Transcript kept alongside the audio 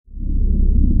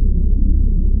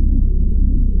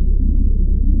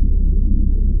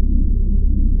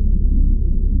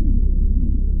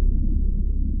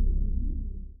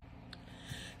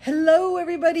Hello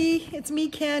everybody, it's me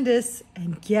Candice,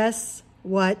 and guess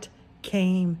what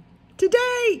came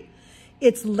today?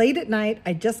 It's late at night,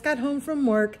 I just got home from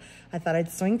work. I thought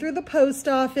I'd swing through the post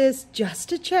office just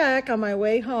to check on my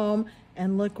way home,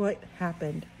 and look what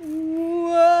happened.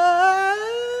 What?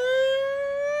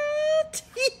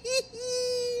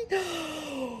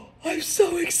 I'm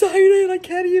so excited, I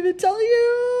can't even tell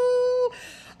you.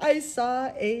 I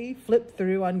saw a flip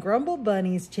through on Grumble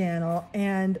Bunny's channel,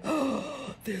 and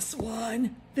this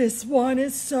one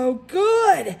is so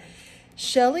good.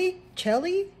 Shelly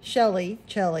Carroll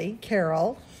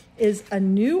is a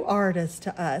new artist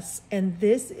to us, and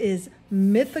this is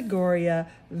Mythogoria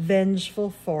Vengeful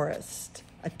Forest,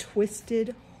 a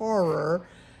twisted horror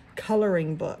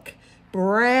coloring book.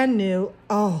 Brand new.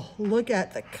 Oh, look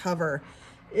at the cover.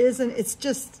 It's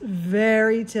just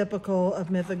very typical of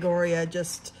Mythogoria,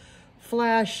 just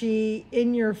flashy,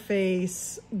 in your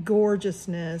face,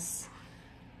 gorgeousness.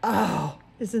 Oh,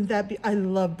 isn't that I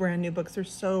love brand new books. They're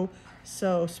so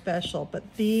special.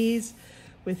 But these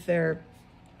with their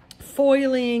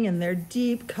foiling and their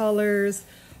deep colors,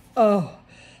 oh,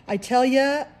 I tell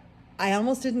you, I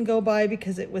almost didn't go by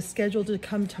because it was scheduled to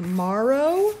come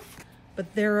tomorrow,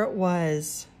 but there it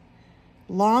was.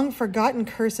 Long forgotten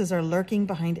curses are lurking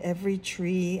behind every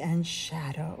tree and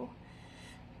shadow.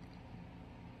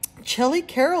 Shelly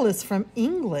Carroll is from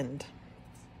England.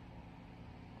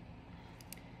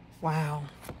 Wow.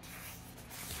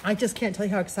 I just can't tell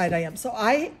you how excited I am. So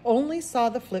I only saw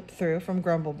the flip through from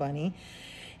Grumble Bunny.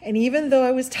 And even though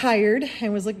I was tired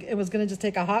and was going to just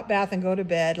take a hot bath and go to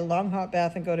bed, a long hot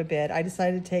bath and go to bed, I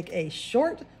decided to take a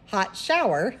short hot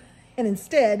shower and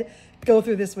instead go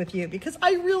through this with you because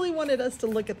I really wanted us to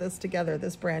look at this together,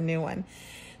 this brand new one.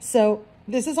 So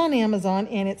this is on Amazon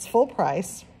and it's full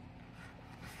price.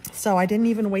 So I didn't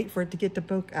even wait for it to get to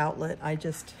Book Outlet. I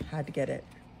just had to get it.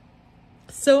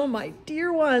 So my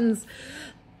dear ones,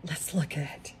 let's look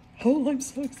at it. Oh, I'm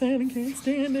so excited, I can't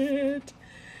stand it.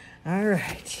 All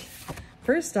right.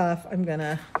 First off, I'm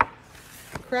gonna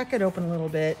crack it open a little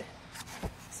bit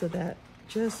so that,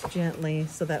 just gently,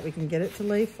 so that we can get it to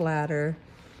lay flatter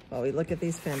while we look at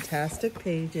these fantastic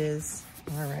pages.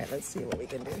 All right, let's see what we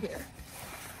can do here.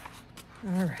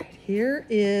 All right, here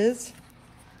is,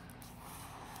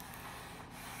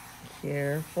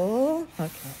 careful,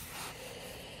 okay.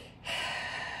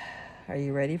 Are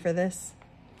you ready for this?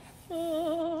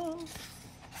 Oh.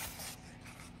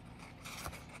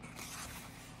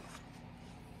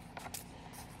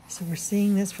 So we're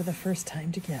seeing this for the first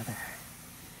time together.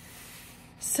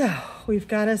 So we've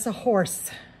got us a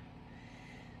horse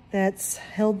that's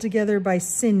held together by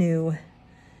sinew,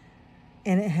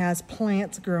 and it has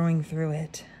plants growing through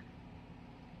it.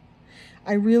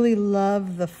 I really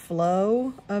love the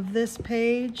flow of this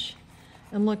page.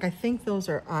 And look, I think those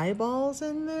are eyeballs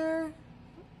in there.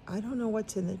 I don't know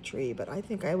what's in the tree, but I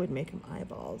think I would make them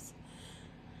eyeballs.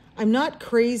 I'm not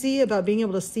crazy about being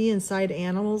able to see inside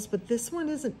animals, but this one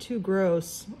isn't too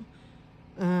gross.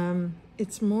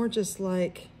 It's more just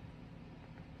like,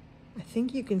 I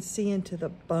think you can see into the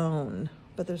bone,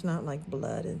 but there's not like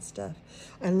blood and stuff.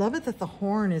 I love it that the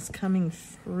horn is coming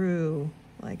through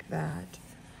like that.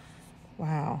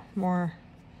 Wow, more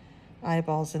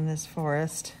eyeballs in this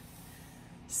forest.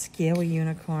 Scaly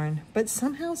unicorn, but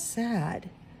somehow sad,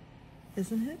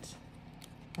 isn't it?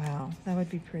 Wow, that would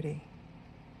be pretty.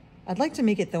 I'd like to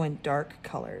make it though in dark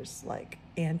colors, like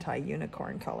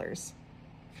anti-unicorn colors.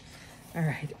 All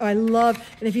right, I love,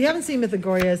 and if you haven't seen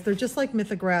Mythogorias, they're just like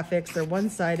mythographics. They're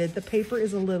one-sided. The paper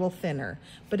is a little thinner,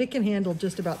 but it can handle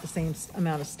just about the same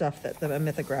amount of stuff that a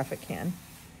mythographic can.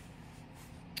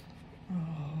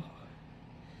 Oh,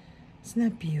 isn't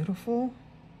that beautiful?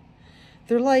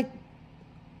 They're like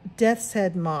death's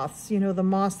head moths, you know, the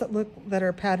moths that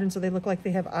are patterned so they look like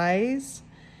they have eyes,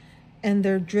 and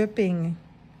they're dripping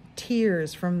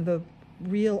tears from the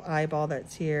real eyeball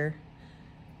that's here.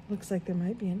 Looks like there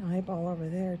might be an eyeball over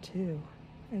there too,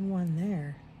 and one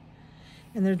there.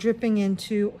 And they're dripping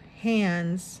into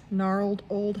hands, gnarled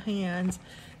old hands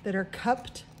that are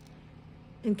cupped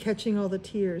and catching all the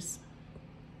tears.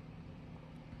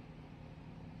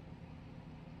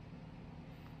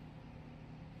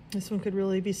 This one could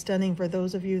really be stunning for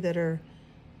those of you that are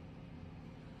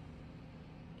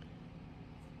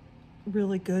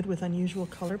really good with unusual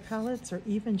color palettes, or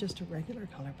even just a regular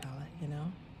color palette, you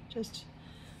know? Just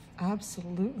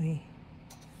absolutely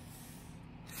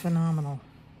phenomenal.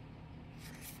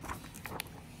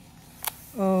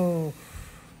 Oh,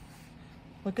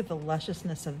 look at the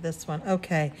lusciousness of this one.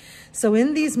 Okay, so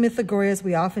in these Mythogorias,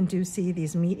 we often do see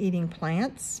these meat-eating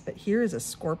plants, but here is a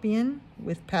scorpion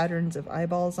with patterns of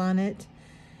eyeballs on it.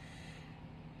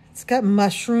 It's got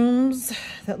mushrooms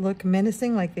that look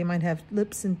menacing, like they might have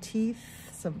lips and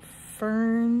teeth, some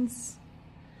ferns.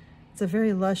 It's a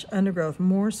very lush undergrowth,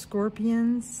 more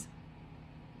scorpions.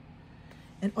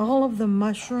 And all of the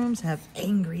mushrooms have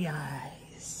angry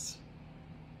eyes.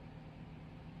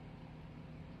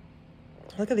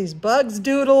 Look at these bugs,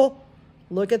 Doodle.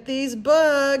 Look at these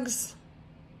bugs.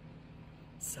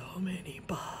 So many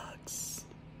bugs.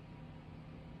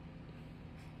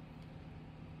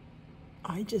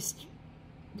 I just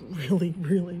really,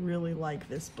 really, really like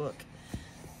this book.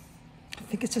 I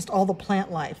think it's just all the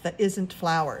plant life that isn't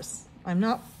flowers. I'm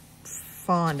not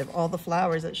fond of all the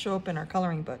flowers that show up in our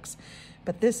coloring books,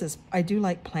 but this is, I do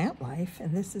like plant life,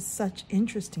 and this is such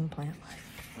interesting plant life.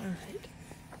 All right.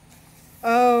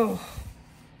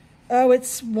 Oh,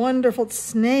 it's wonderful. It's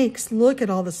snakes. Look at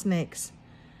all the snakes.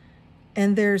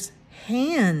 And there's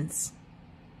hands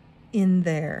in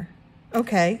there.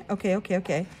 Okay.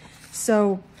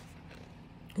 So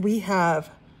we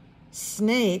have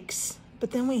snakes,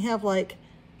 but then we have like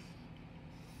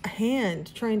a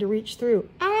hand trying to reach through.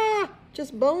 Ah,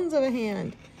 just bones of a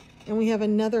hand. And we have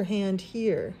another hand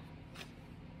here.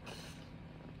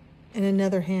 And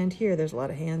another hand here. There's a lot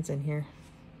of hands in here.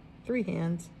 3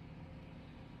 hands.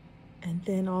 And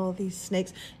then all these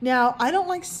snakes. Now, I don't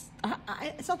like, it's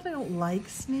not that I don't like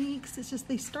snakes. It's just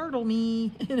they startle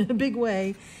me in a big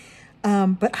way.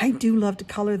 But I do love to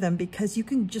color them because you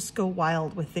can just go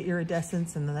wild with the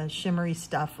iridescence and the shimmery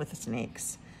stuff with the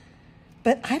snakes.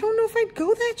 But I don't know if I'd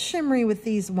go that shimmery with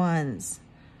these ones.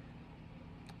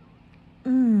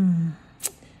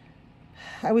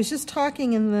 I was just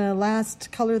talking in the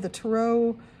last Color the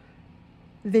Tarot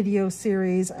video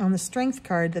series on the strength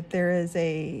card that there is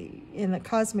in the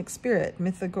Cosmic Spirit,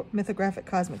 Mythographic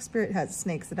Cosmic Spirit has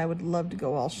snakes that I would love to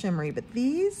go all shimmery, but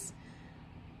these,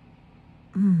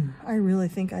 I really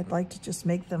think I'd like to just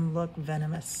make them look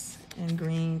venomous and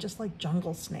green, just like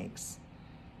jungle snakes.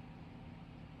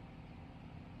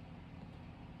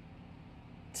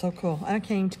 So cool. I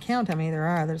can't even count how many there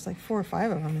are. There's like 4 or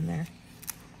 5 of them in there.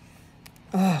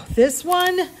 Oh, this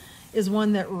one is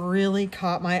one that really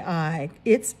caught my eye.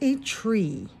 It's a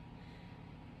tree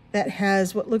that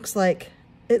has what looks like,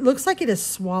 it has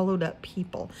swallowed up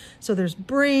people. So there's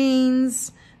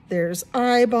brains, there's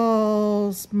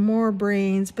eyeballs, more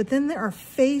brains, but then there are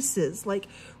faces like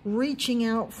reaching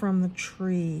out from the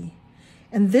tree.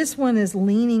 And this one is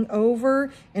leaning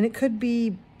over, and it could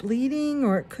be bleeding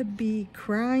or it could be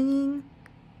crying.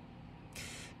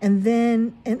 And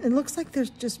then, and it looks like there's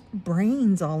just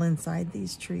brains all inside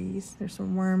these trees. There's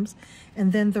some worms.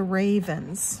 And then the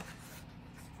ravens.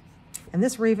 And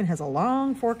this raven has a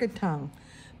long forked tongue.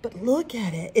 But look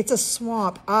at it. It's a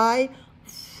swamp. I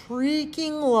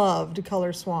freaking love to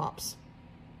color swamps.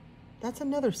 That's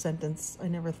another sentence I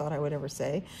never thought I would ever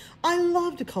say. I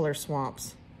love to color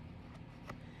swamps.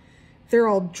 They're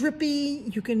all drippy.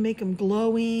 You can make them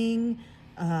glowing.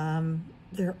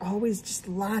 There are always just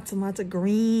lots and lots of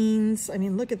greens. I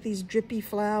mean, look at these drippy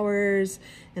flowers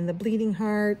and the bleeding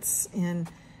hearts. And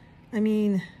I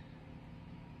mean,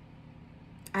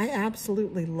 I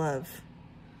absolutely love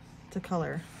to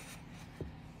color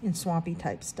in swampy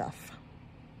type stuff.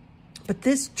 But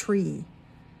this tree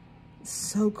is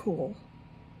so cool.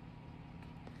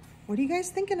 What are you guys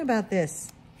thinking about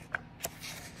this?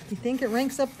 Do you think it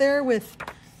ranks up there with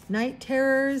Night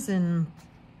Terrors and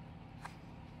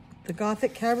the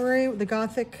Gothic Cabaret, the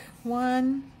Gothic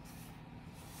one?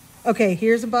 Okay,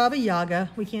 here's a Baba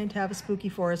Yaga. We can't have a spooky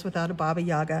forest without a Baba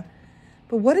Yaga.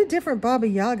 But what a different Baba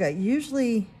Yaga.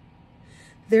 Usually,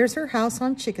 there's her house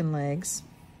on chicken legs,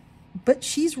 but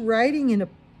she's riding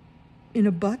in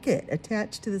a bucket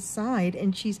attached to the side,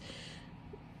 and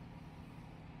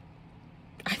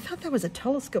I thought that was a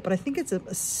telescope, but I think it's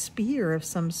a spear of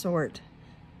some sort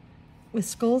with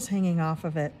skulls hanging off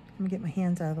of it. Let me get my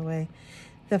hands out of the way.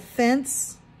 The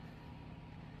fence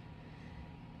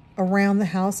around the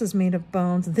house is made of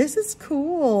bones. This is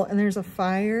cool. And there's a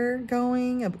fire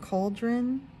going, a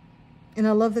cauldron. And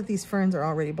I love that these ferns are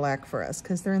already black for us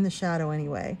because they're in the shadow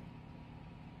anyway.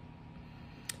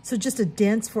 So just a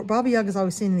dense forest. Baba Yaga's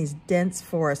always seen in these dense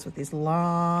forests with these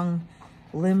long,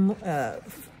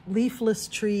 leafless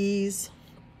trees.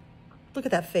 Look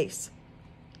at that face.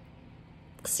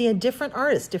 See, a different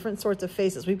artist, different sorts of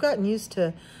faces. We've gotten used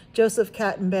to Joseph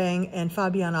Kattenbang and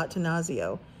Fabian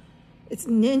Attanasio. It's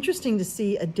interesting to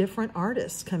see a different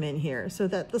artist come in here so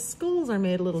that the skulls are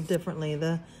made a little differently.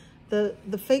 The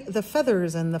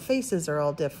feathers and the faces are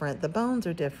all different. The bones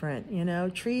are different, you know,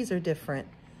 trees are different.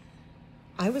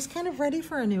 I was kind of ready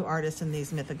for a new artist in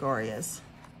these Mythogorias.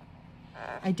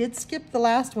 I did skip the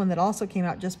last one that also came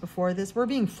out just before this. We're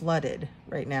being flooded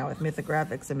right now with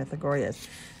mythographics and mythogorias.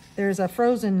 There's a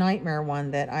Frozen Nightmare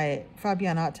one that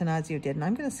Fabiana Attanasio did, and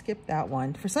I'm going to skip that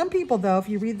one. For some people, though, if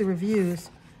you read the reviews...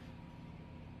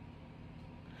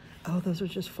 Oh, those are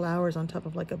just flowers on top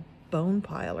of like a bone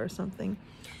pile or something.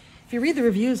 If you read the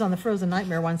reviews on the Frozen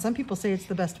Nightmare one, some people say it's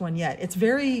the best one yet. It's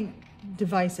very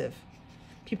divisive.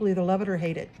 People either love it or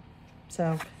hate it.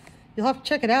 So you'll have to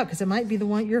check it out because it might be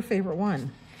your favorite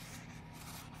one.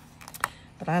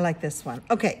 But I like this one.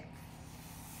 Okay.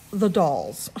 The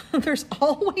dolls. There's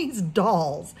always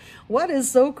dolls. What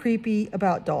is so creepy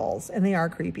about dolls? And they are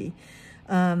creepy.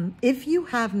 If you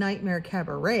have Nightmare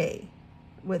Cabaret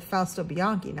with Fausto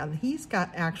Bianchi, now he's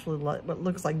got actually what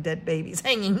looks like dead babies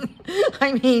hanging.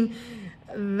 I mean,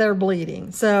 they're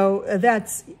bleeding. So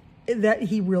that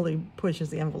he really pushes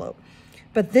the envelope.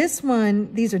 But this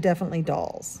one, these are definitely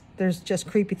dolls. There's just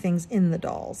creepy things in the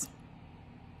dolls.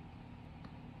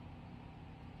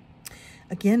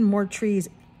 Again, more trees.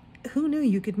 Who knew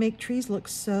you could make trees look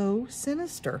so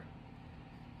sinister?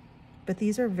 But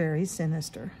these are very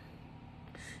sinister.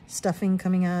 Stuffing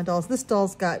coming out of dolls. This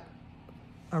doll's got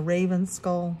a raven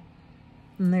skull.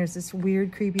 And there's this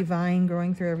weird, creepy vine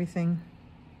growing through everything.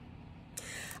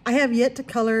 I have yet to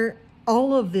color.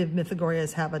 All of the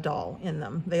Mythogorias have a doll in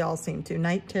them. They all seem to.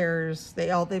 Night Terrors,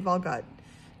 they've all got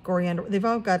Goriander. They've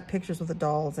all got pictures with the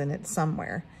dolls in it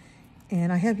somewhere.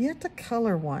 And I have yet to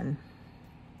color one.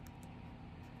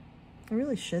 I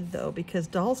really should, though, because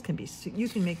dolls can be, you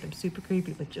can make them super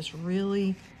creepy with just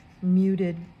really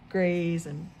muted grays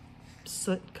and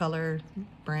soot color,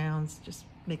 browns, just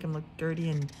make them look dirty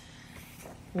and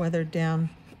weathered down.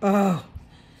 Oh,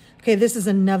 okay, this is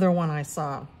another one I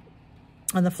saw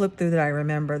on the flip through that I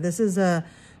remember. This is a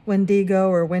Wendigo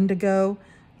or Wendigo.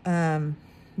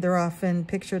 They're often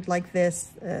pictured like this.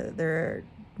 They're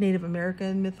Native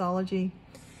American mythology.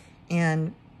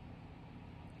 And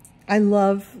I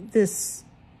love this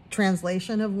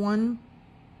translation of one.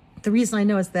 The reason I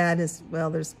know it's that is, well,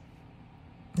 this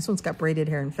one's got braided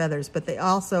hair and feathers, but they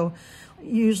also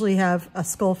usually have a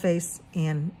skull face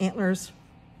and antlers.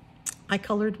 I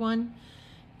colored one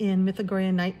in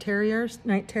Mythogoria Night Terrors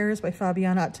by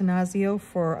Fabiana Attanasio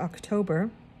for October.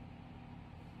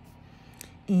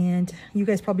 And you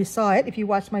guys probably saw it. If you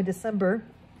watched my December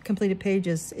completed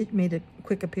pages, it made a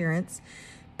quick appearance.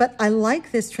 But I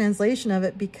like this translation of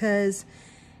it because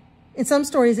in some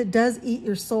stories it does eat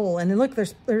your soul. And then look,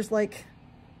 there's like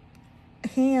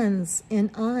hands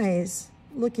and eyes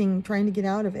trying to get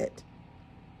out of it.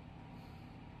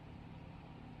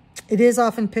 It is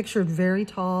often pictured very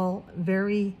tall,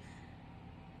 very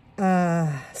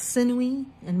sinewy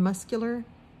and muscular.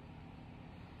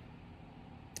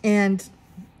 And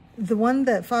the one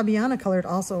that Fabiana colored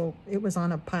also, it was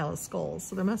on a pile of skulls.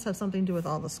 So there must have something to do with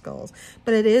all the skulls.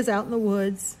 But it is out in the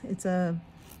woods. It's a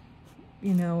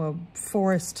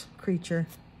forest creature.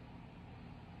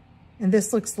 And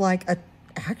this looks like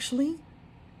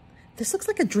this looks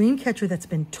like a dream catcher that's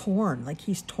been torn. Like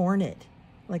he's torn it.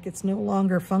 Like it's no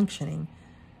longer functioning.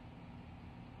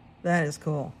 That is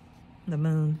cool. The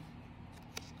moon.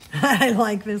 I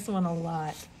like this one a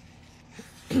lot.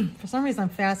 For some reason, I'm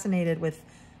fascinated with,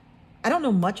 I don't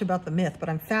know much about the myth, but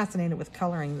I'm fascinated with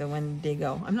coloring the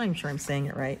Wendigo. I'm not even sure I'm saying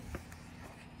it right.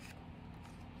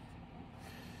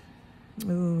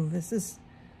 Ooh, is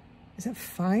that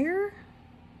fire?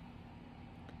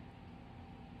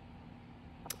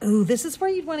 Ooh, this is where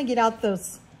you'd want to get out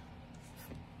those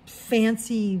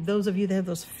fancy, those of you that have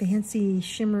those fancy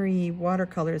shimmery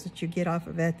watercolors that you get off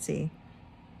of Etsy.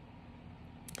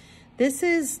 This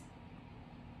is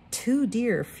 2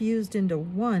 deer fused into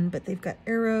one, but they've got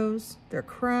arrows. They're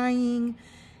crying.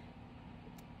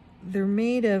 They're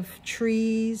made of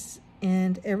trees,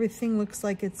 and everything looks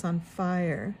like it's on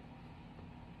fire.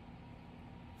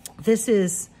 This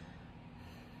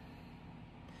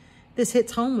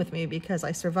hits home with me because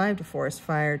I survived a forest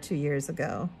fire 2 years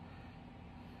ago.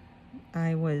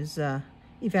 I was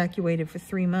evacuated for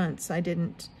 3 months.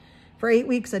 For 8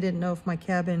 weeks, I didn't know if my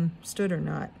cabin stood or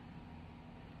not.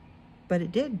 But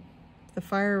it did. The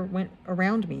fire went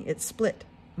around me. It split,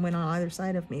 went on either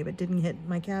side of me, but didn't hit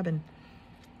my cabin.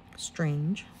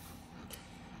 Strange.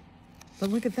 But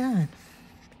look at that.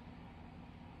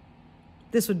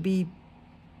 This would be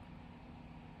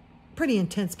a pretty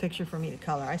intense picture for me to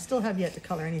color. I still have yet to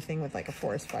color anything with like a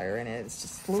forest fire in it. It's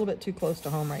just a little bit too close to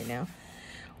home right now.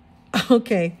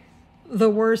 Okay, the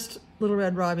worst Little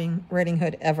Red Riding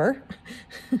Hood ever.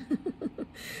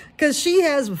 Because she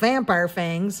has vampire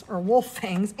fangs or wolf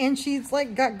fangs, and she's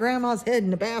like got grandma's head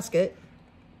in a basket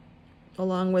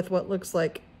along with what looks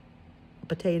like a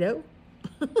potato.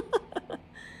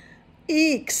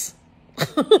 Eeks.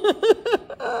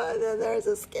 Then there's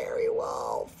a scary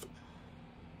wolf.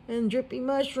 And drippy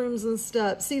mushrooms and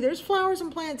stuff. See, there's flowers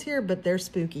and plants here, but they're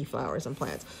spooky flowers and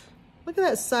plants. Look at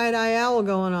that side-eye owl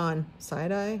going on.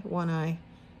 Side-eye, one eye.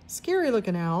 Scary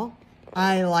looking owl.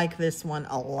 I like this one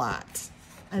a lot.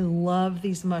 I love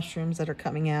these mushrooms that are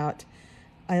coming out.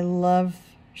 I love,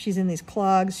 she's in these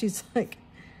clogs. She's like,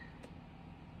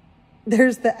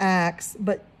 there's the axe,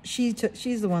 but she's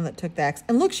the one that took the axe.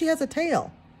 And look, she has a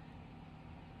tail.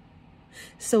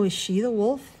 So is she the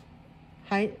wolf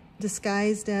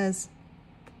disguised as?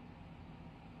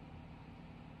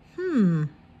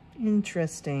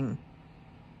 Interesting.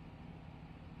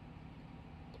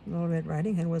 Little Red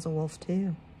Riding Hood was a wolf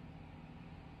too.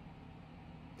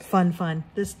 Fun.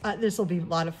 This will be a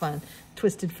lot of fun.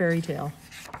 Twisted fairy tale.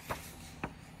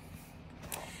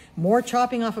 More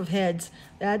chopping off of heads.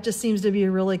 That just seems to be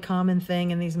a really common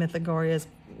thing in these Mythogorias.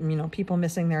 You know, people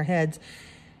missing their heads.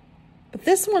 But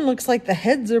this one looks like the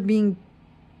heads are being...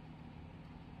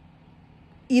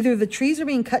 Either the trees are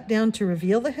being cut down to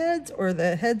reveal the heads, or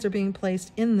the heads are being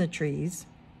placed in the trees.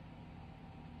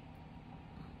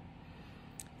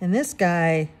 And this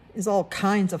guy is all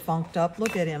kinds of funked up.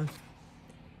 Look at him.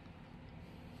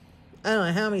 I don't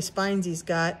know how many spines he's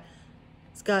got.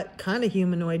 He's got kind of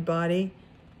humanoid body.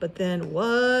 But then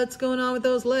what's going on with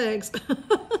those legs?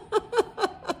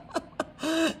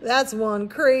 That's one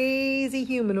crazy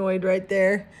humanoid right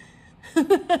there.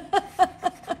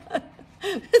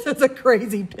 This is a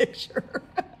crazy picture.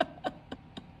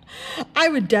 I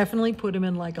would definitely put him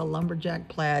in like a lumberjack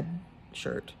plaid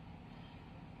shirt.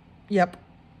 Yep.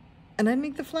 And I'd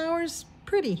make the flowers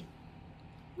pretty.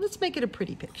 Let's make it a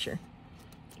pretty picture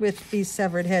with these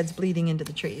severed heads bleeding into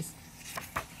the trees.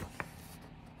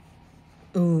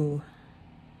 Ooh.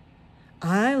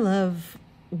 I love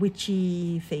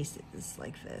witchy faces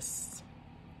like this.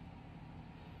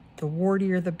 The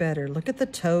wartier the better. Look at the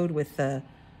toad with the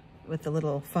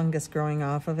little fungus growing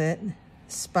off of it.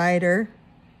 Spider.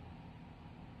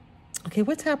 Okay,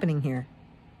 what's happening here?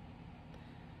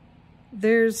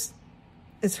 Is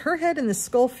her head and the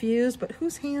skull fused, but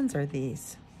whose hands are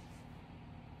these?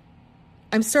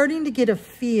 I'm starting to get a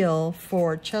feel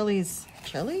for Chelly's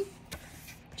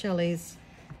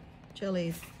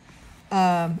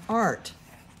art.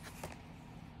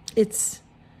 It's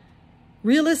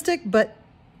realistic, but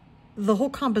the whole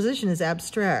composition is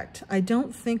abstract. I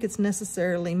don't think it's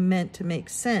necessarily meant to make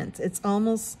sense. It's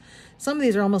almost, some of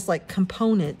these are almost like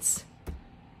components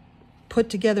put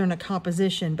together in a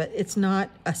composition, but it's not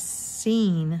a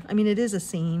scene. I mean, it is a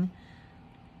scene.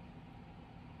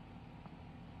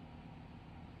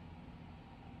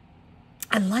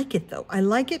 I like it though. I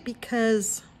like it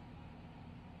because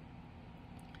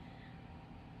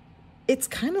it's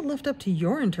kind of left up to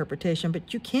your interpretation,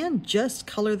 but you can just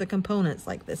color the components.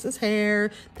 Like this is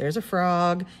hair, there's a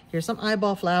frog, here's some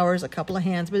eyeball flowers, a couple of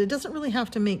hands, but it doesn't really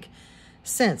have to make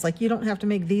sense. Like you don't have to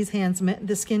make these hands,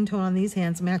 the skin tone on these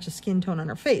hands match the skin tone on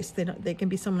her face. They can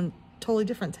be someone totally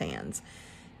different hands.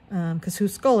 Because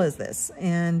whose skull is this?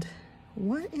 And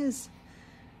what is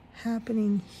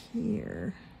happening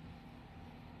here?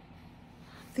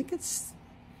 I think it's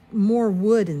more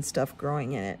wood and stuff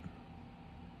growing in it.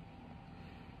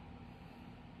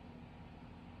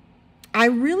 I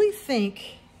really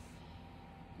think,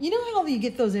 you know how you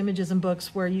get those images in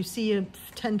books where you see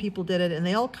 10 people did it and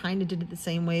they all kind of did it the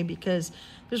same way because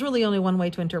there's really only one way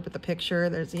to interpret the picture.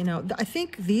 There's, you know, I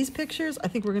think these pictures, I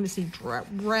think we're going to see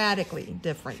radically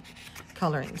different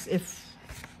colorings if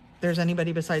there's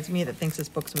anybody besides me that thinks this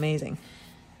book's amazing.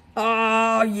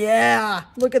 Oh, yeah.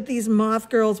 Look at these moth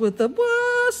girls with the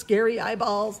scary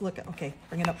eyeballs. Look at, okay,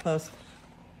 bring it up close.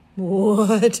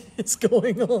 What is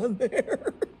going on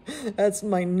there? That's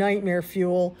my nightmare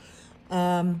fuel.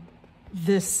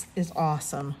 This is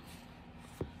awesome.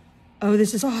 Oh,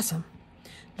 this is awesome.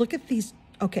 Look at these.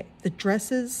 Okay, the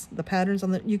dresses, the patterns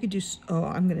on the, you could do, oh,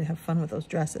 I'm going to have fun with those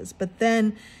dresses. But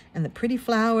then, and the pretty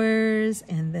flowers,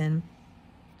 and then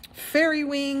fairy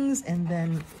wings, and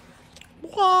then,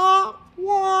 wah,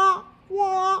 wah,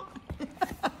 wah.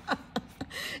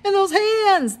 And those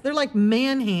hands, they're like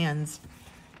man hands.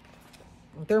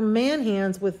 They're man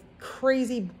hands with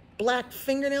crazy black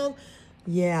fingernails.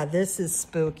 Yeah, this is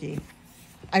spooky.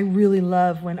 I really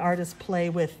love when artists play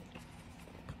with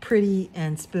pretty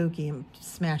and spooky and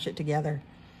smash it together.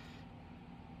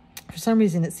 For some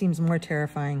reason, it seems more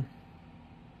terrifying.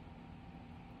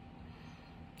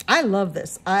 I love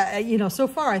this. You know, so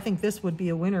far, I think this would be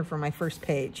a winner for my first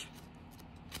page.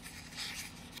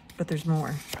 But there's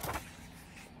more.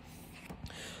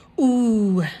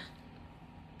 Ooh.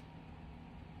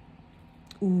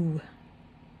 Ooh.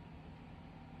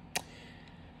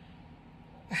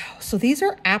 So these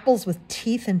are apples with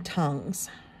teeth and tongues.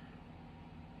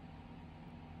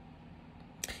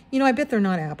 You know, I bet they're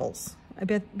not apples. I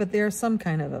bet, but they're some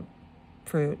kind of a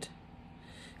fruit.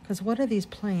 Because what are these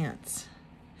plants?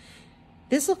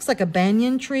 This looks like a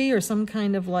banyan tree or some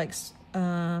kind of like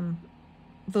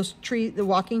those trees, the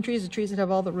walking trees, the trees that have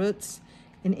all the roots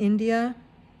in India.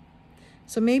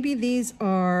 So maybe these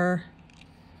are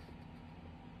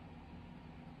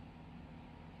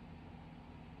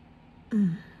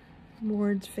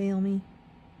words fail me.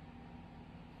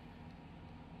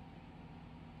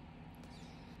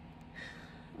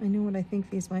 I know what I think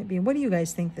these might be. What do you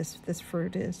guys think this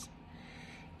fruit is?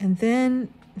 And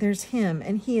then there's him,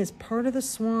 and he is part of the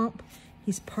swamp.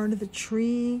 He's part of the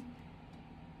tree.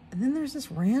 And then there's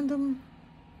this random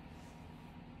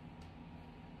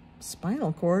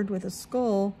spinal cord with a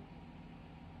skull.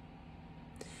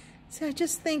 See, I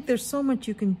just think there's so much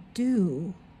you can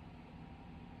do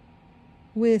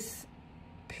with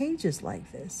pages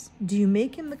like this. Do you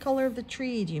make him the color of the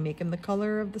tree? Do you make him the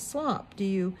color of the swamp? Do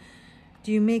you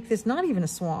make this not even a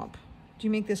swamp? Do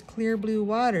you make this clear blue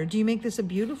water? Do you make this a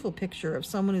beautiful picture of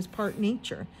someone who's part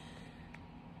nature?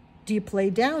 Do you play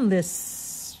down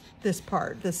this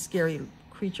part, this scary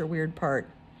creature weird part?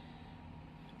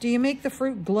 Do you make the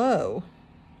fruit glow?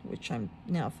 Which I'm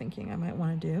now thinking I might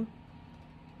want to do.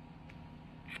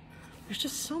 There's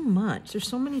just so much. There's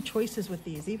so many choices with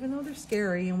these. Even though they're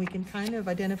scary and we can kind of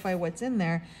identify what's in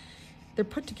there, they're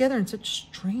put together in such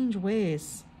strange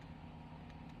ways.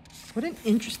 What an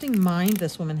interesting mind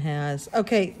this woman has.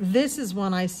 Okay, this is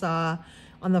one I saw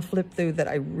on the flip through that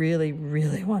I really,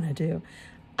 really want to do.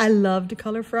 I love to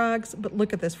color frogs, but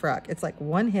look at this frog. It's like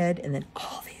one head and then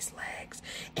all these legs.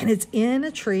 And it's in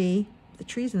a tree. The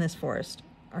trees in this forest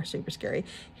are super scary.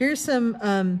 Here's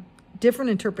some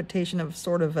different interpretation of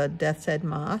sort of a death's head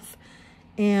moth.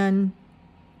 And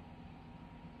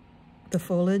the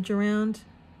foliage around.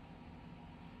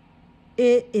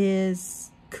 It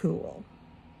is cool.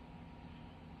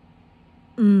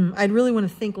 I'd really want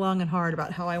to think long and hard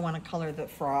about how I want to color the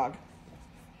frog.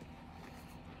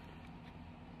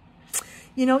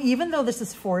 You know, even though this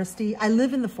is foresty, I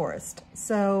live in the forest.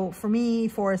 So for me,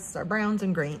 forests are browns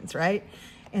and greens, right?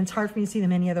 And it's hard for me to see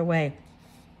them any other way.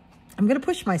 I'm going to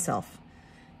push myself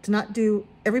to not do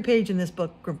every page in this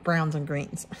book browns and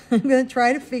greens. I'm going to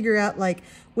try to figure out, like,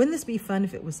 wouldn't this be fun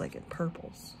if it was like in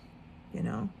purples, you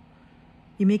know?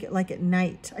 You make it like at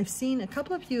night. I've seen a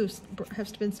couple of you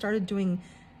have been started doing,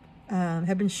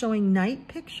 have been showing night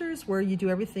pictures where you do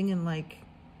everything in like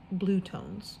blue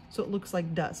tones. So it looks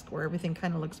like dusk, where everything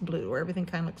kind of looks blue, or everything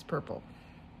kind of looks purple.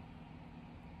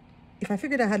 If I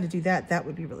figured out how to do that, that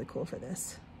would be really cool for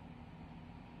this.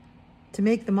 To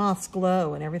make the moths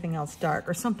glow and everything else dark,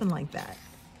 or something like that.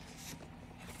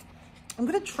 I'm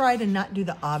going to try to not do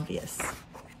the obvious.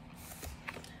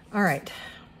 All right.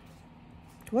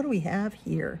 What do we have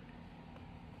here?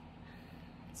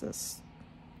 What's this?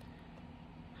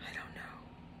 I don't know.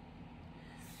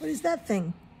 What is that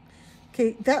thing?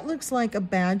 Okay, that looks like a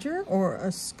badger or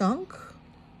a skunk.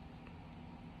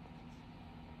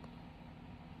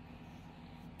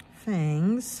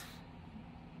 Fangs.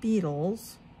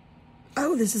 Beetles.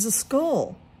 Oh, this is a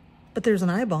skull. But there's an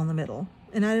eyeball in the middle.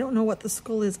 And I don't know what the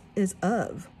skull is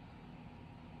of.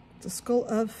 It's a skull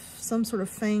of some sort of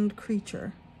fanged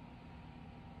creature.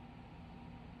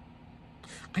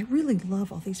 I really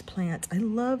love all these plants. I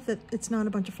love that it's not a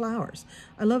bunch of flowers.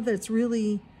 I love that it's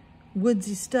really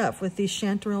woodsy stuff with these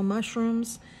chanterelle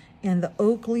mushrooms and the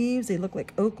oak leaves. They look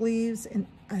like oak leaves. And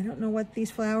I don't know what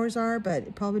these flowers are, but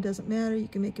it probably doesn't matter. You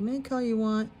can make them any color you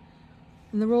want.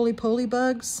 And the roly-poly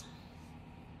bugs.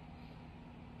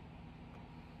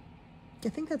 I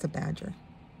think that's a badger.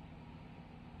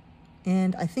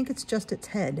 And I think it's just its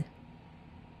head.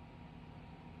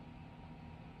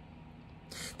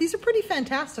 These are pretty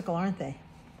fantastical, aren't they?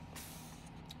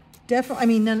 Definitely. I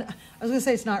mean, I was going to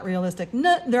say it's not realistic.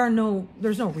 No,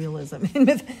 there's no realism in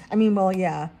myth. I mean, well,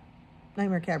 yeah,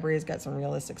 Nightmare Cabaret's got some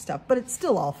realistic stuff, but it's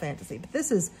still all fantasy. But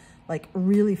this is like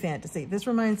really fantasy. This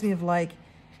reminds me of like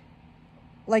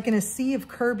in a sea of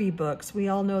Kirby books, we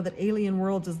all know that Alien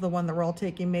Worlds is the one that we're all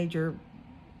taking major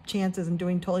chances and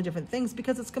doing totally different things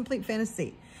because it's complete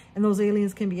fantasy. And those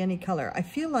aliens can be any color. I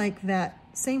feel like that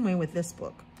same way with this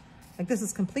book. Like this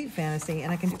is complete fantasy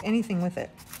and I can do anything with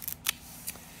it.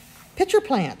 Pitcher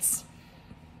plants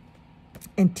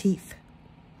and teeth.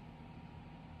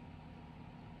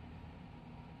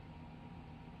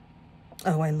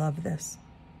 Oh, I love this.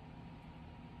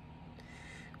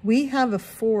 We have a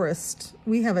forest.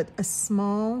 We have a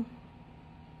small,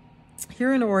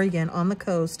 here in Oregon on the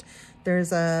coast,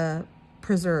 there's a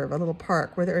preserve, a little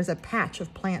park, where there is a patch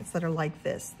of plants that are like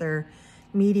this. They're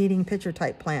meat-eating pitcher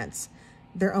type plants.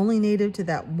 They're only native to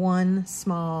that one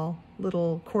small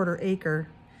little 1/4 acre,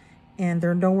 and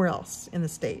they're nowhere else in the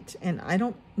state. And I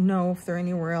don't know if they're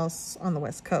anywhere else on the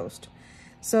West Coast.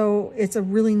 So it's a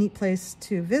really neat place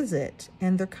to visit,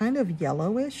 and they're kind of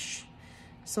yellowish.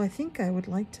 So I think I would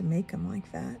like to make them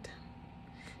like that.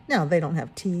 Now, they don't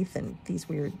have teeth and these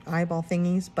weird eyeball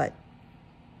thingies, but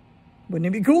wouldn't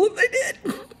it be cool if they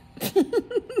did?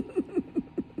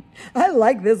 I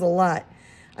like this a lot.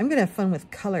 I'm going to have fun with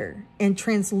color and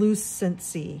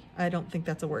translucency. I don't think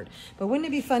that's a word. But wouldn't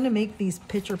it be fun to make these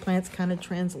pitcher plants kind of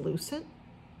translucent?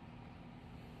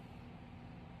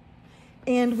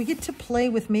 And we get to play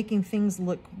with making things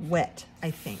look wet,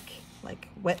 I think. Like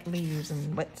wet leaves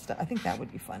and wet stuff. I think that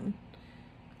would be fun.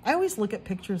 I always look at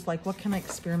pictures like, what can I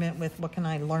experiment with? What can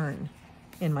I learn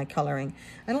in my coloring?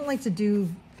 I don't like to do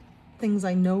things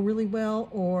I know really well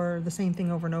or the same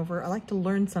thing over and over. I like to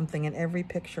learn something in every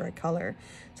picture I color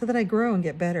so that I grow and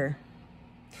get better.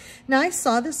 Now, I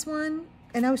saw this one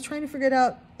and I was trying to figure it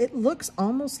out. It looks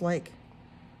almost like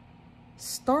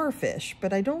starfish,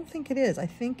 but I don't think it is. I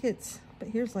think it's, but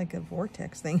here's like a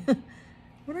vortex thing.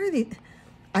 What are these?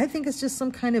 I think it's just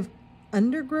some kind of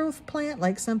undergrowth plant,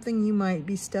 like something you might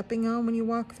be stepping on when you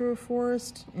walk through a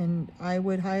forest. And I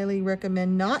would highly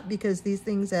recommend not, because these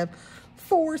things have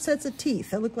 4 sets of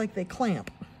teeth that look like they clamp.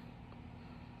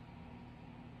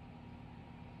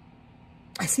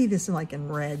 I see this in like in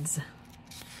reds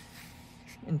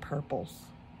and purples.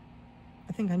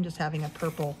 I think I'm just having a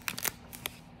purple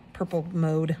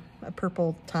mode, a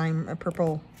purple time, a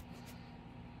purple,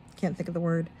 can't think of the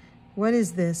word. What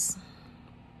is this?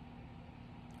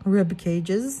 Rib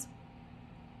cages,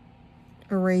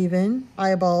 a raven,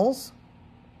 eyeballs.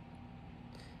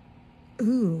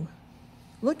 Ooh,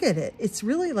 look at it. It's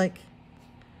really like,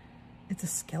 it's a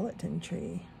skeleton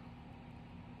tree.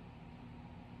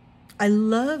 I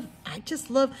just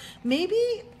love,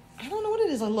 maybe, I don't know what it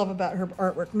is I love about her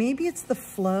artwork. Maybe it's the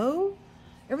flow.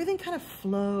 Everything kind of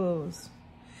flows.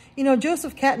 You know,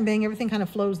 Joseph Kattenbang, everything kind of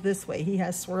flows this way. He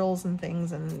has swirls and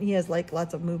things, and he has like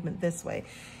lots of movement this way.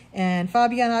 And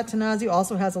Fabiana Attanasio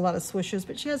also has a lot of swishes,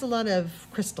 but she has a lot of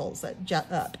crystals that jet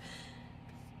up.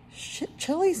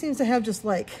 Chili seems to have just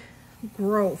like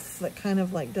growth that kind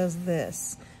of like does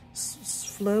this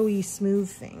flowy, smooth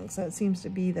thing. So it seems to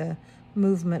be the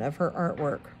movement of her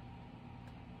artwork.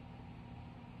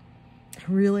 I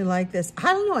really like this.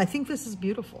 I don't know. I think this is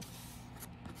beautiful.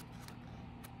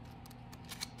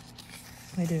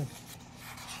 I do.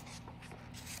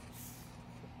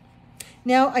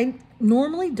 Now, I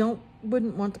normally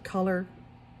wouldn't want to color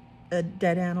a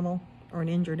dead animal or an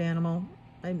injured animal.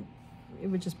 It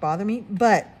would just bother me.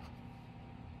 But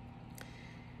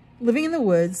living in the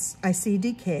woods, I see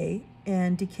decay,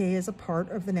 and decay is a part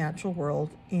of the natural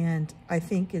world. And I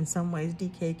think in some ways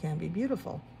decay can be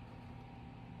beautiful.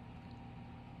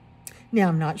 Now,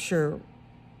 I'm not sure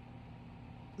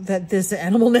that this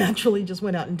animal naturally just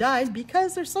went out and died,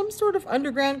 because there's some sort of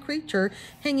underground creature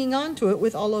hanging on to it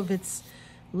with all of its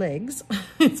legs,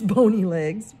 its bony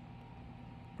legs.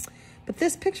 But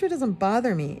this picture doesn't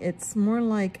bother me. It's more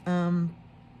like a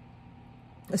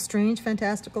strange,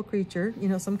 fantastical creature. You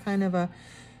know, some kind of a,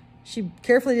 she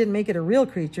carefully didn't make it a real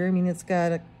creature. I mean, it's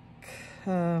got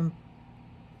an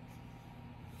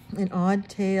odd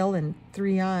tail and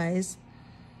 3 eyes.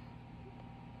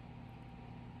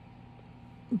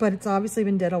 But it's obviously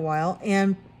been dead a while.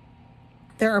 And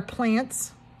there are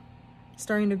plants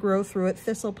starting to grow through it,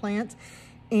 thistle plants.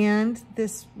 And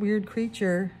this weird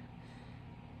creature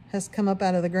has come up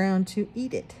out of the ground to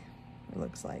eat it, it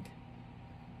looks like.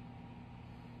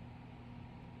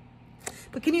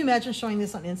 But can you imagine showing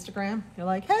this on Instagram? You're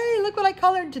like, hey, look what I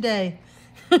colored today.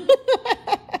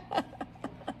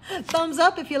 Thumbs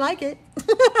up if you like it.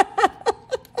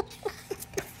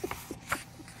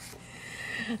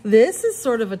 This is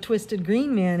sort of a twisted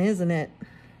green man, isn't it?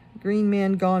 Green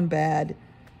man gone bad.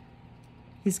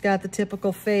 He's got the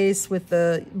typical face with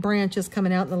the branches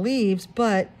coming out in the leaves,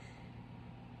 but,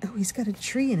 oh, he's got a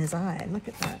tree in his eye. Look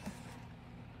at that.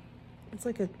 It's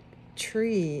like a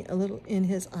tree, a little in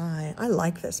his eye. I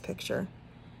like this picture.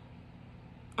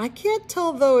 I can't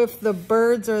tell, though, if the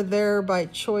birds are there by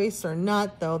choice or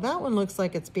not, though. That one looks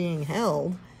like it's being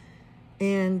held.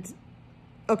 And,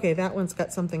 okay, that one's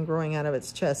got something growing out of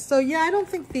its chest. So, yeah, I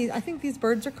think these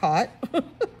birds are caught.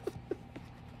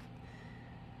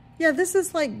 Yeah, this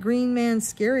is like Green Man,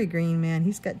 scary Green Man.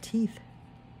 He's got teeth.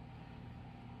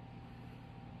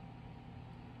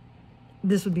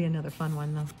 This would be another fun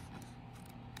one, though.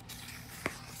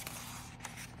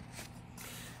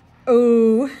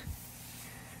 Oh.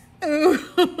 Oh.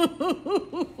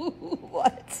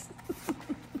 What?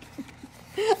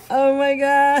 Oh my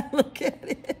God, look at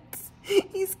it.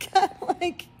 He's got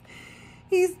like,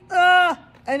 I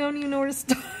don't even know where to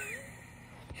start.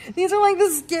 These are like the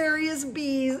scariest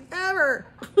bees ever.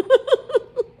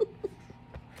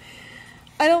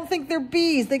 I don't think they're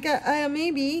bees. They got,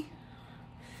 maybe,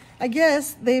 I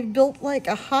guess they've built like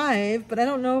a hive, but I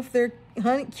don't know if they're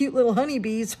cute little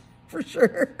honeybees for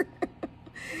sure.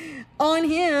 On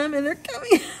him, and they're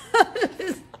coming out of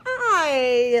his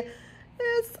eye.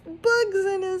 There's bugs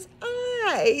in his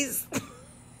eyes.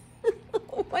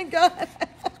 Oh my God, I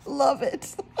love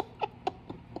it.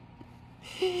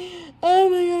 Oh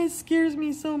my God, it scares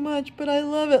me so much, but I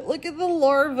love it. Look at the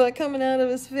larva coming out of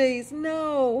his face.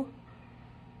 No.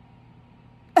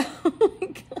 Oh my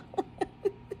God.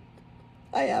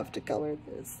 I have to color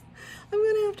this. I'm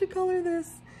going to have to color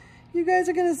this. You guys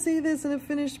are going to see this in a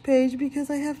finished page because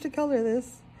I have to color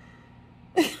this.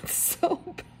 It's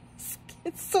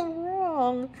so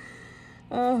wrong.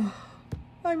 Oh,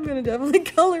 I'm going to definitely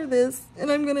color this, and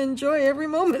I'm going to enjoy every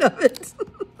moment of it.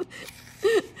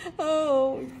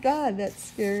 Oh, God, that's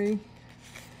scary.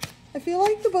 I feel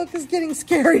like the book is getting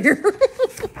scarier.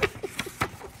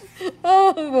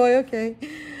 Oh, boy, okay.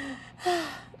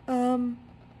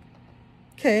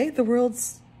 Okay, the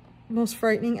world's most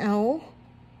frightening owl.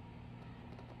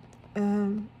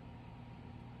 And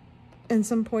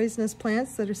some poisonous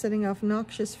plants that are setting off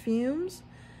noxious fumes.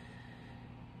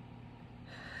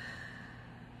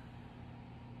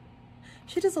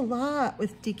 She does a lot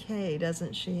with decay,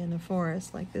 doesn't she, in the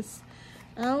forest? Like this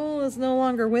owl is no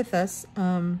longer with us.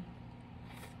 And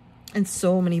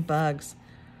so many bugs.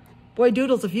 Boy,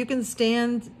 Doodles, if you can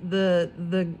stand the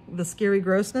scary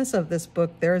grossness of this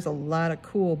book, there's a lot of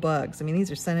cool bugs. I mean, these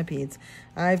are centipedes.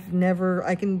 I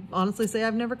can honestly say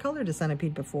I've never colored a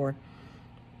centipede before.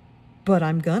 But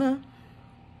I'm gonna.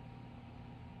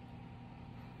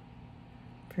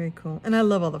 Very cool. And I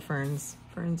love all the ferns.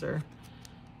 Ferns are a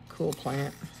cool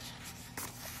plant.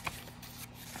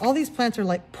 All these plants are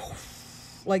like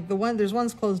poof. Like there's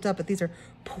ones closed up, but these are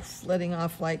poof, letting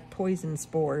off like poison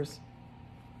spores.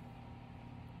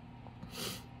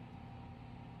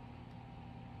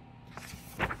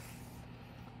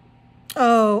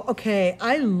 Oh, okay.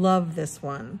 I love this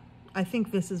one. I think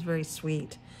this is very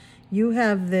sweet. You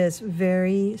have this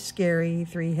very scary,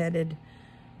 three-headed,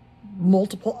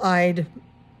 multiple-eyed,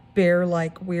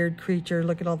 bear-like weird creature.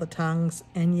 Look at all the tongues.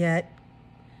 And yet,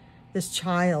 this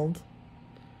child,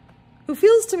 who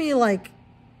feels to me like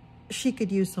she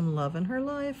could use some love in her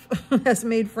life, has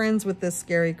made friends with this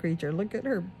scary creature. Look at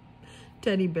her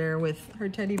teddy bear her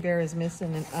teddy bear is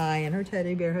missing an eye, and her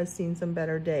teddy bear has seen some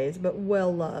better days, but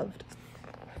well-loved.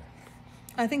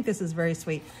 I think this is very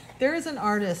sweet. There is an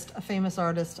artist, a famous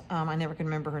artist. I never can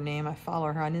remember her name. I follow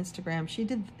her on Instagram. She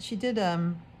did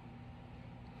a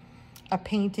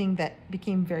painting that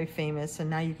became very famous, and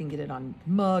now you can get it on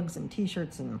mugs and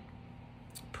T-shirts and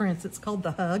prints. It's called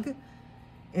The Hug,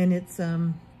 and it's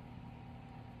a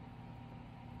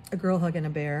girl hugging a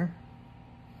bear.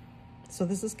 So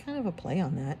this is kind of a play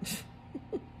on that,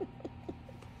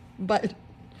 but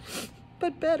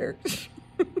better.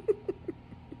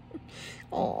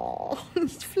 Oh,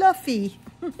 it's fluffy.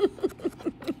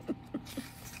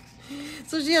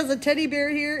 So she has a teddy bear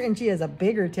here, and she has a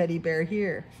bigger teddy bear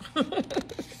here.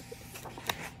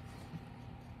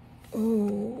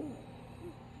 Oh,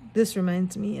 this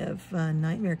reminds me of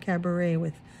Nightmare Cabaret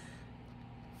with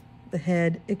the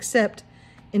head, except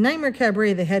in Nightmare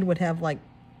Cabaret, the head would have like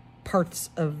parts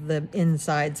of the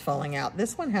insides falling out.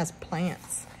 This one has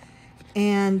plants.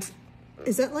 And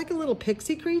is that like a little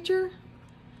pixie creature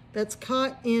that's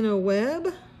caught in a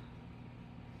web?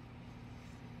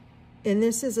 And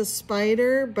this is a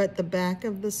spider, but the back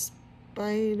of the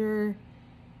spider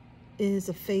is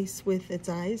a face with its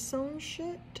eyes sewn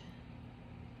shut.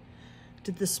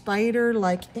 Did the spider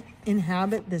like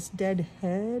inhabit this dead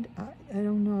head? I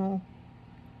don't know.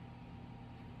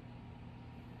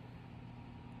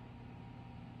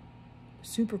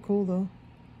 Super cool though.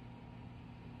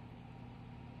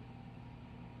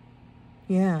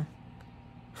 Yeah.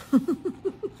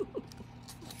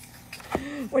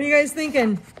 What are you guys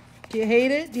thinking? Do you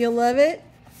hate it? Do you love it?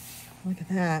 Look at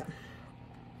that.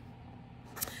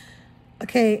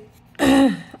 Okay.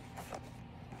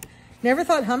 Never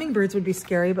thought hummingbirds would be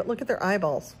scary, but look at their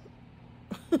eyeballs.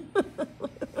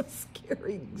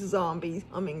 Scary zombie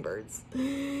hummingbirds.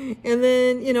 And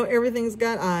then, you know, everything's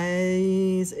got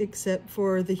eyes except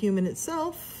for the human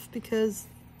itself, because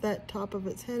that top of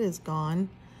its head is gone.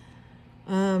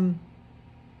 And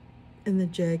the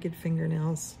jagged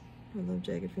fingernails. I love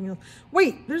jagged fingernails.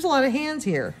 Wait, there's a lot of hands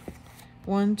here.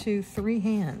 1, 2, 3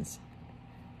 hands.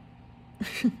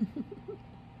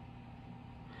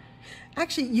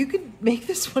 Actually, you could make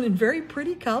this one in very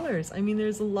pretty colors. I mean,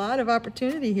 there's a lot of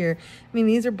opportunity here. I mean,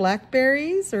 these are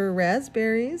blackberries or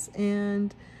raspberries,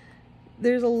 and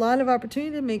there's a lot of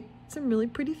opportunity to make some really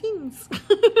pretty things.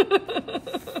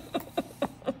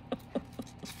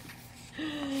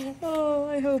 Oh,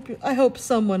 I hope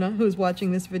someone who's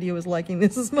watching this video is liking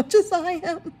this as much as I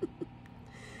am.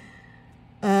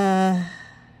 I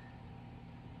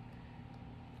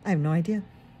have no idea.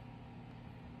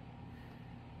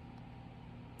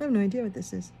 I have no idea what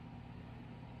this is.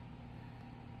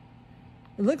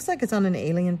 It looks like it's on an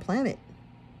alien planet.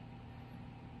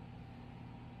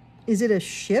 Is it a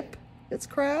ship that's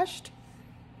crashed?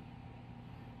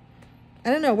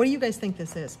 I don't know. What do you guys think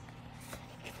this is?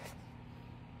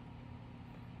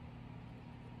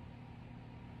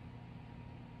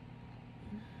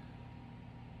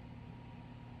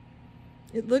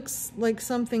 It looks like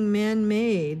something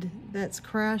man-made that's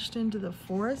crashed into the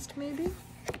forest, maybe?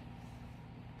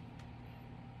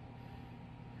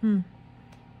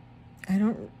 I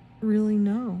don't really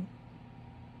know.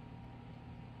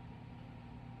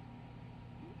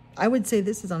 I would say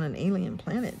this is on an alien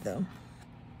planet, though.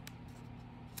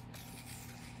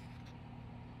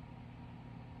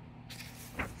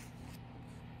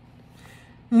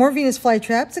 More Venus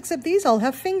flytraps, except these all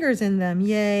have fingers in them.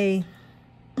 Yay.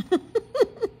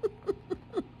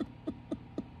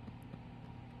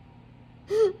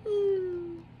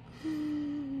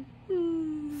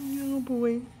 Oh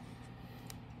boy.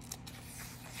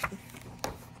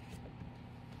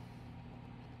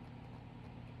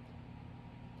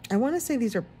 I want to say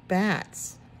these are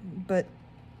bats, but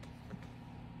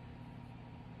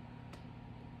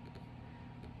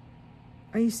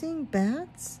are you seeing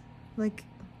bats? Like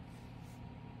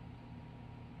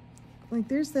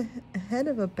there's the head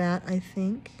of a bat, I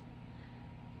think.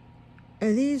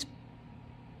 Are these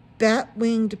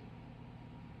bat-winged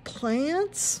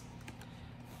plants?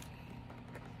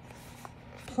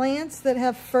 Plants that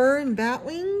have fur and bat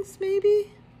wings,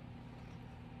 maybe?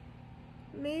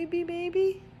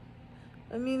 Maybe.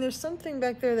 I mean, there's something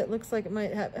back there that looks like it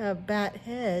might have bat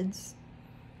heads.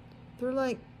 They're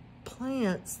like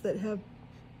plants that have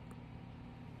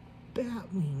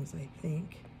bat wings, I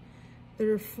think, that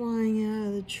are flying out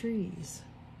of the trees.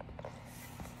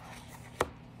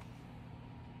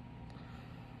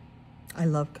 I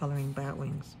love coloring bat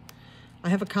wings. I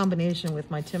have a combination with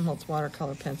my Tim Holtz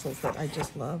watercolor pencils that I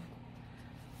just love.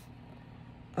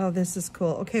 Oh, this is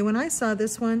cool. Okay, when I saw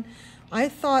this one, I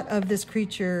thought of this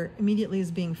creature immediately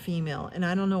as being female, and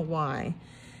I don't know why.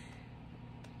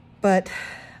 But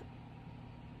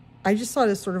I just saw it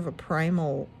as sort of a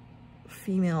primal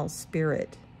female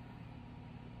spirit.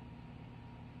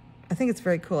 I think it's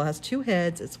very cool. It has 2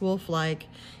 heads. It's wolf-like.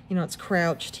 You know, it's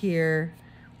crouched here.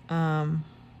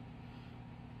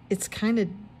 It's kind of,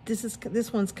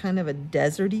 this one's kind of a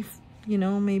deserty, you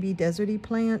know, maybe deserty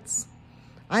plants.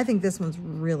 I think this one's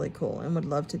really cool and would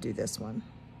love to do this one.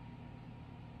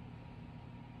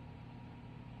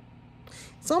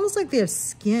 It's almost like they have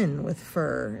skin with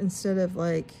fur instead of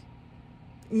like,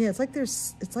 yeah, it's like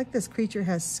this creature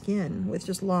has skin with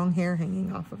just long hair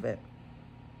hanging off of it.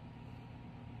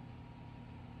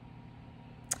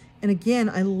 And again,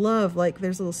 I love, like,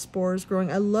 there's little spores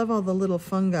growing. I love all the little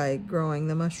fungi growing,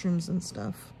 the mushrooms and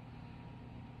stuff.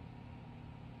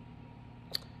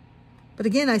 But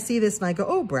again, I see this and I go,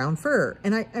 oh, brown fur.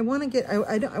 And I want to get,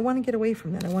 I want to get away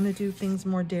from that. I want to do things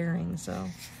more daring. So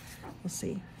we'll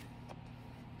see.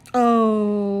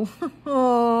 Oh,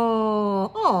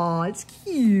 oh, it's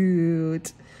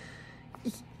cute.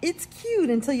 It's cute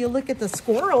until you look at the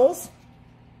squirrels.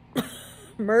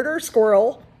 Murder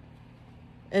Squirrel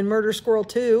and Murder Squirrel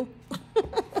 2.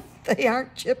 They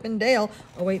aren't Chip and Dale.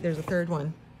 Oh, wait, there's a third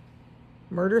one.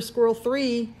 Murder Squirrel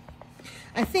 3.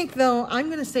 I think, though, I'm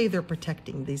going to say they're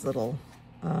protecting these little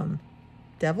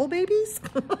devil babies.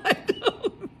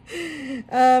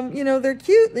 You know, they're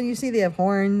cute. Then you see they have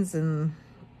horns and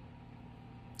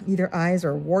either eyes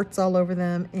or warts all over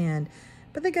them.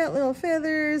 But they got little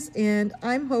feathers, and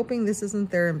I'm hoping this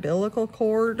isn't their umbilical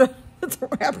cord that's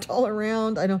wrapped all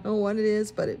around. I don't know what it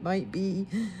is, but it might be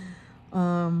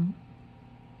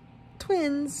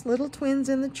twins, little twins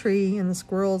in the tree, and the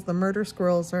squirrels, the murder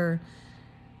squirrels are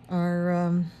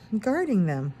guarding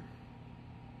them.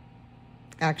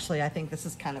 Actually, I think this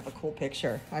is kind of a cool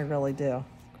picture. I really do.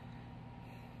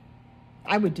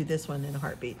 I would do this one in a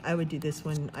heartbeat. I would do this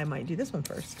one. I might do this one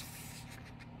first.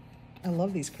 I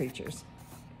love these creatures.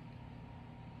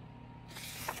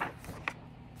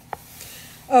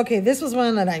 Okay, this was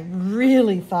one that I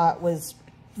really thought was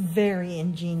very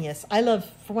ingenious. I love,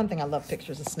 for one thing, I love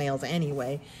pictures of snails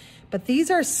anyway, but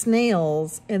these are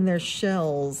snails and their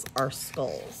shells are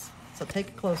skulls. So take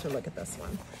a closer look at this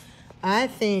one. I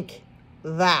think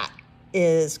that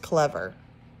is clever.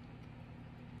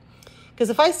 Because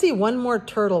if I see one more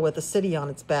turtle with a city on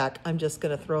its back, I'm just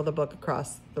going to throw the book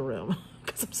across the room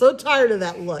because I'm so tired of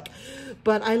that look.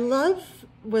 But I love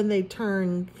when they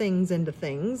turn things into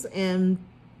things, and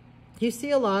you see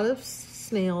a lot of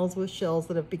snails with shells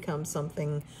that have become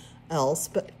something else.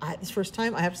 But it's first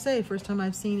time, I have to say, first time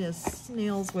I've seen is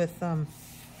snails with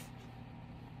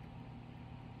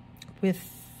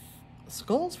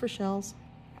skulls for shells.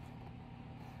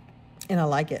 And I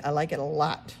like it. I like it a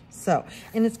lot. So,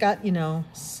 and it's got, you know,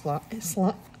 slime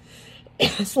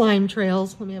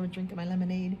trails. Let me have a drink of my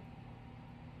lemonade.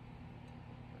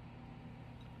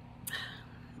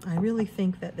 I really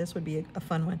think that this would be a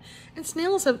fun one. And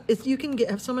snails have, you can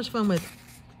have so much fun with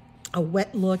a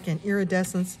wet look and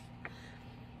iridescence.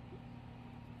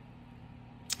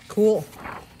 Cool.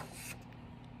 I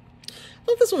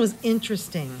thought this one was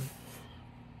interesting.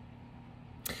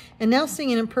 And now seeing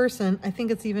it in person, I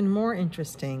think it's even more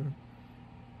interesting.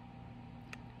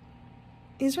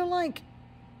 These are like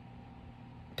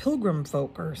pilgrim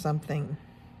folk or something.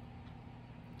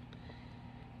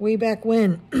 Way back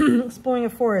when, exploring a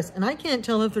forest. And I can't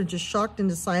tell if they're just shocked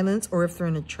into silence or if they're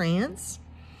in a trance.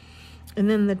 And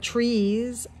then the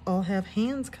trees all have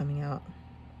hands coming out.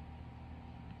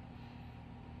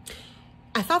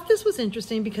 I thought this was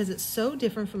interesting because it's so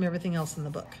different from everything else in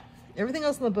the book. Everything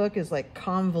else in the book is like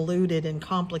convoluted and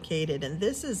complicated, and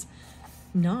this is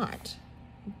not.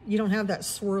 You don't have that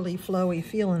swirly, flowy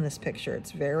feel in this picture.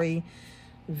 It's very,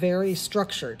 very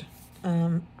structured.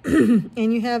 And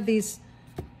you have these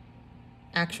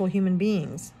actual human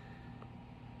beings.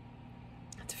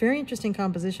 It's a very interesting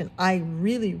composition. I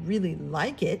really, really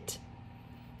like it,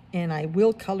 and I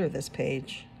will color this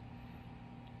page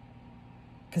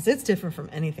because it's different from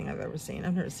anything I've ever seen.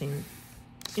 I've never seen...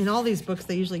 In all these books,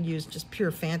 they usually use just pure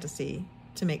fantasy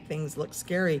to make things look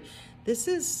scary. This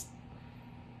is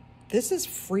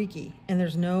freaky, and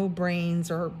there's no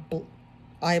brains or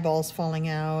eyeballs falling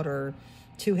out or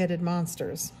two-headed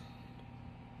monsters.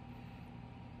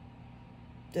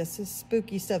 This is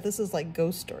spooky stuff. This is like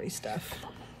ghost story stuff.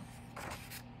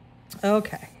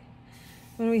 Okay.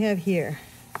 What do we have here?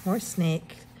 More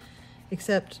snake.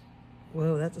 Except,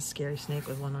 whoa, that's a scary snake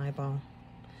with one eyeball.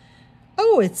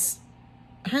 Oh, it's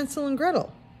Hansel and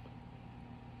Gretel.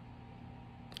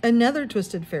 Another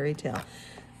twisted fairy tale.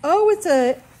 Oh,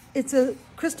 it's a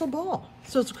crystal ball.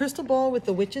 So it's a crystal ball with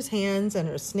the witch's hands and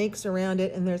her snakes around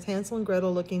it, and there's Hansel and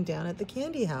Gretel looking down at the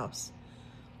candy house.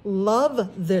 Love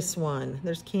this one.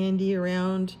 There's candy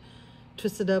around,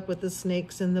 twisted up with the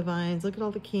snakes and the vines. Look at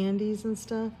all the candies and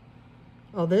stuff.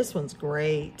 Oh, this one's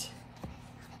great.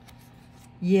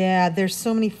 Yeah, there's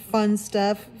so many fun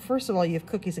stuff. First of all, you have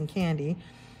cookies and candy.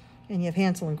 And you have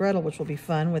Hansel and Gretel, which will be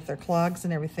fun with their clogs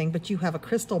and everything. But you have a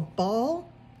crystal ball.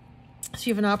 So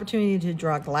you have an opportunity to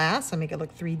draw glass and make it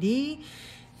look 3D.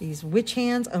 These witch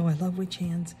hands. Oh, I love witch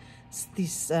hands.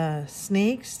 These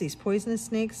snakes, these poisonous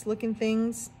snakes looking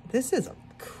things. This is a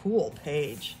cool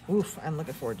page. Oof, I'm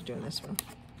looking forward to doing this one.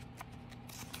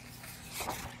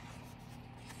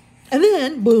 And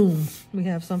then, boom, we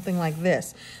have something like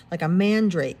this. Like a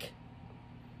mandrake.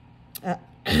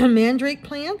 Mandrake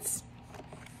plants.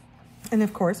 And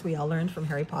of course, we all learned from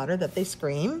Harry Potter that they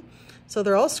scream. So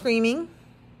they're all screaming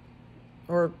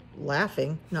or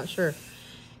laughing, not sure.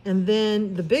 And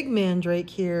then the big mandrake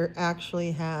here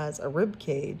actually has a rib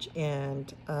cage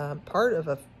and part of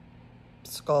a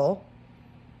skull.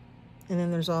 And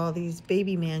then there's all these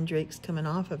baby mandrakes coming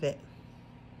off of it.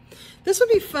 This would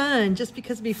be fun, just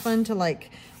because it'd be fun to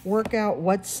like work out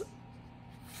what's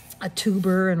a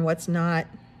tuber and what's not.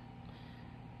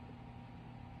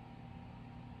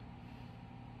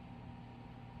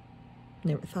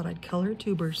 Never thought I'd color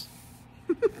tubers.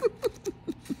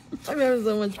 I'm having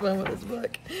so much fun with this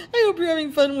book. I hope you're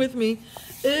having fun with me.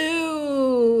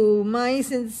 Ooh,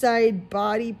 mice inside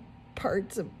body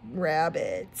parts of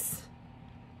rabbits.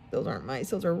 Those aren't mice,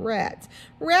 those are rats.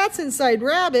 Rats inside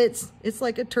rabbits. It's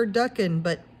like a turducken,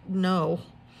 but no.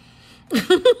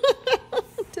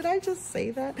 Did I just say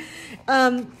that?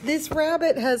 This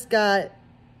rabbit has got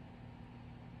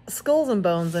skulls and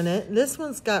bones in it. This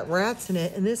one's got rats in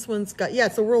it, and this one's got, yeah,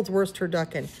 it's the world's worst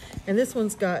turducken. And this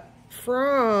one's got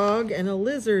frog and a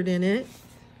lizard in it.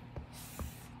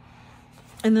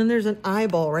 And then there's an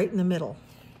eyeball right in the middle.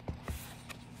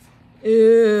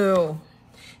 Ew.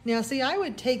 Now, see, I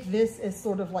would take this as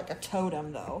sort of like a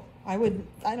totem, though. I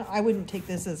wouldn't take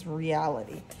this as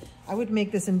reality. I would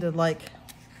make this into like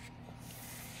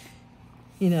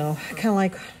you know, kind of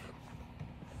like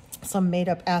some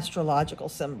made-up astrological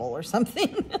symbol or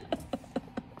something.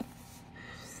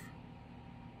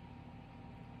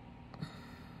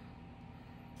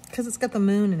 Because it's got the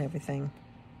moon and everything.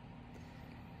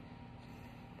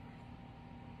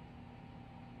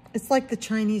 It's like the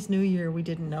Chinese New Year we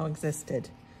didn't know existed.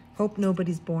 Hope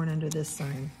nobody's born under this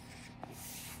sign.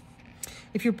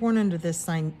 If you're born under this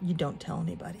sign, you don't tell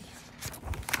anybody.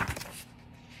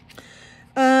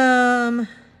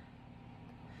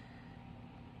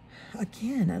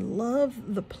 Again, I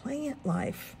love the plant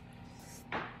life.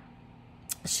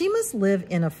 She must live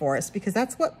in a forest because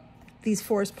that's what these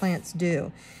forest plants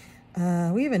do.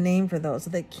 We have a name for those.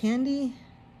 Are they candy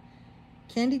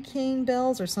cane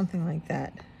bells or something like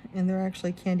that? And they're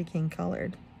actually candy cane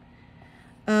colored.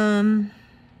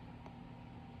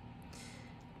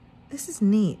 This is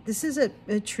neat. This is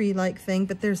a tree-like thing,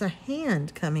 but there's a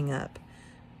hand coming up.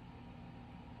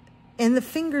 And the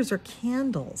fingers are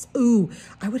candles. Ooh,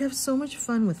 I would have so much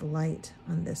fun with light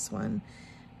on this one.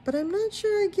 But I'm not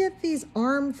sure I get these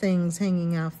arm things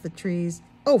hanging off the trees.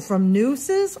 Oh, from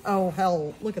nooses? Oh,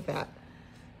 hell, look at that.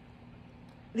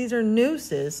 These are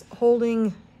nooses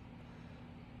holding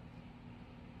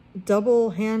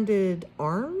double-handed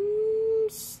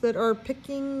arms that are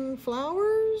picking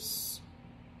flowers.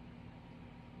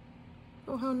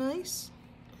 Oh, how nice.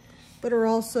 But are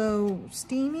also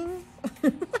steaming.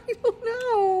 I don't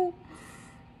know.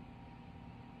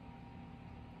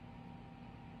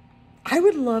 I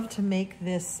would love to make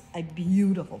this a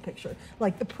beautiful picture.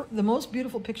 Like the most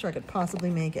beautiful picture I could possibly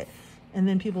make it. And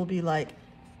then people will be like,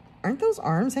 aren't those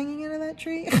arms hanging out of that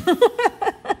tree?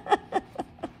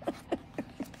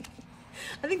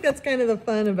 I think that's kind of the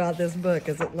fun about this book,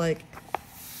 is it like,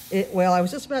 well, I was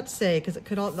just about to say, because it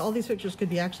could all these pictures could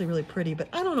be actually really pretty, but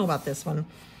I don't know about this one.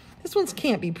 This one's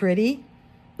can't be pretty.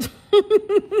 I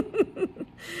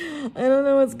don't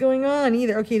know what's going on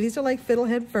either. Okay, these are like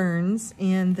fiddlehead ferns,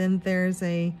 and then there's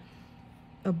a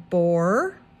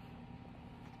boar.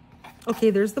 Okay,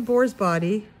 there's the boar's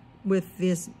body with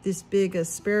this big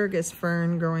asparagus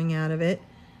fern growing out of it,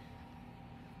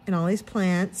 and all these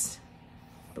plants.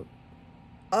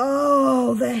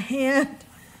 Oh, the hand.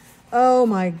 Oh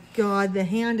my God, the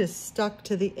hand is stuck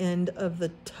to the end of the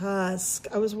tusk.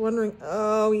 I was wondering,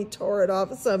 oh, he tore it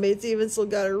off. It's even still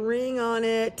got a ring on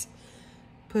it.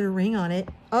 Put a ring on it.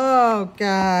 Oh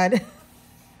God.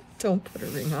 Don't put a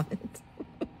ring on it.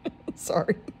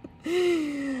 Sorry.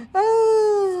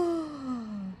 Oh.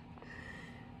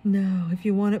 No, if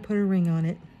you want it, put a ring on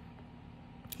it.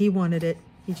 He wanted it.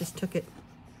 He just took it.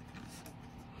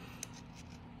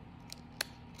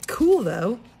 Cool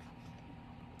though.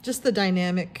 Just the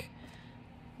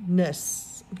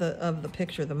dynamicness of the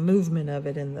picture, the movement of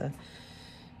it, and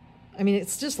I mean,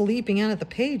 it's just leaping out at the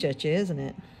page at you, isn't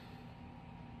it?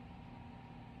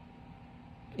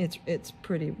 It's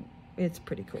pretty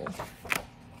cool.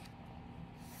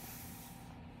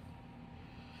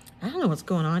 I don't know what's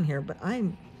going on here, but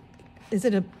is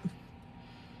it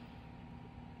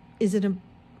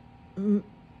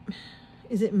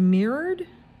mirrored?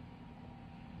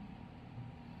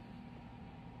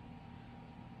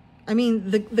 I mean,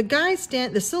 the guy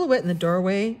the silhouette in the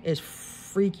doorway is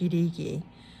freaky deaky.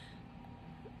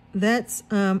 That's,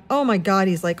 oh my God,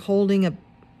 he's like holding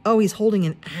he's holding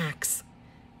an axe.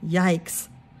 Yikes.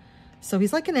 So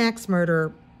he's like an axe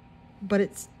murderer, but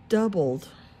it's doubled.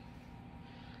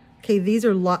 Okay, these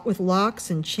are with locks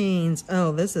and chains.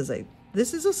 Oh, this is a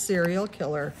serial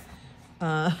killer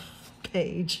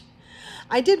page.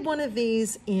 I did one of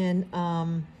these in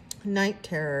Night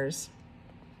Terrors.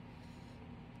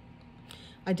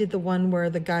 I did the one where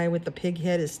the guy with the pig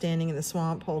head is standing in the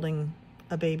swamp holding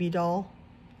a baby doll.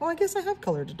 Oh, I guess I have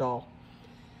colored a doll.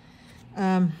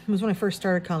 It was when I first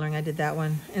started coloring, I did that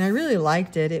one. And I really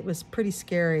liked it. It was pretty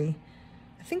scary.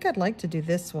 I think I'd like to do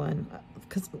this one,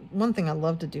 because one thing I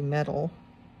love to do metal.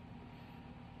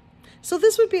 So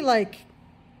this would be like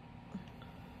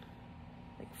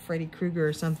Freddy Krueger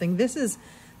or something. This is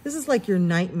like your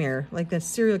nightmare, like the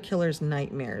serial killer's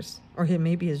nightmares, or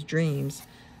maybe his dreams.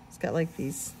 It's got like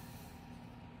these.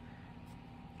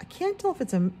 I can't tell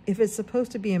if it's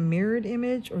supposed to be a mirrored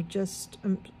image or just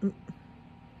an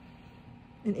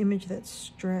image that's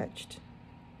stretched.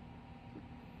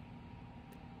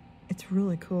 It's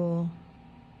really cool.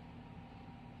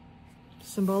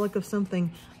 Symbolic of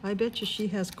something. I bet you she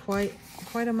has quite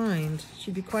a mind.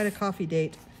 She'd be quite a coffee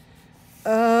date.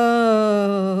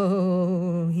 Oh,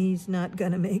 he's not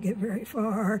gonna make it very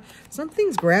far.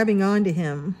 Something's grabbing onto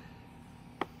him.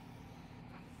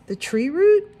 The tree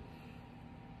root?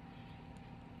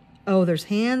 Oh, there's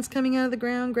hands coming out of the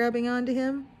ground grabbing onto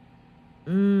him.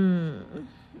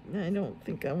 I don't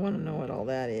think I want to know what all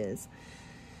that is.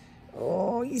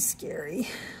 Oh, he's scary.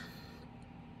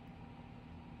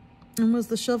 And was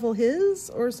the shovel his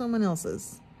or someone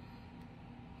else's?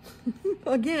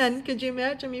 Again, could you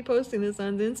imagine me posting this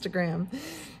on Instagram?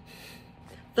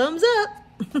 Thumbs up.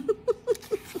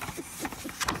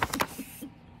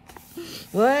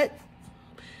 What?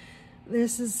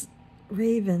 This is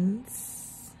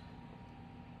ravens.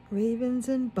 Ravens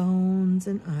and bones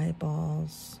and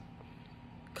eyeballs.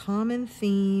 Common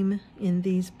theme in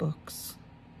these books.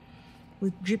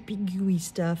 With drippy, gooey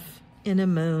stuff and a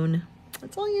moon.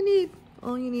 That's all you need.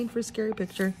 All you need for a scary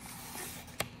picture.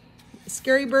 A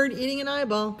scary bird eating an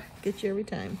eyeball. Gets you every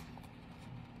time.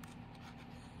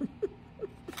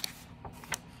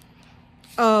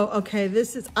 Oh, okay.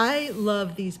 I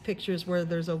love these pictures where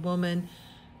there's a woman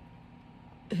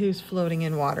who's floating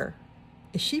in water.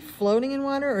 Is she floating in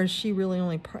water, or is she really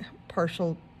only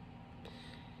partial?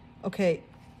 Okay.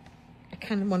 I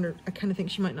kind of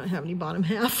think she might not have any bottom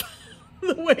half.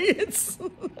 The way it's,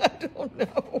 I don't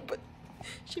know, but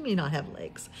she may not have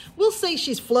legs. We'll say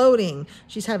she's floating.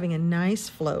 She's having a nice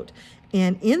float.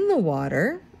 And in the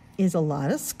water is a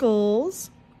lot of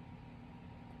skulls,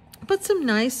 but some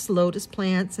nice lotus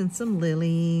plants and some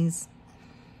lilies.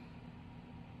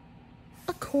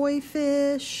 A koi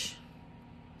fish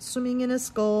swimming in a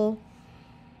skull.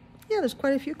 Yeah, there's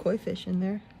quite a few koi fish in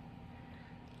there.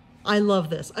 I love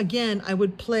this. Again, I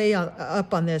would play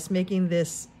up on this, making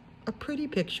this a pretty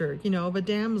picture, you know, of a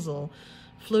damsel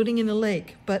floating in a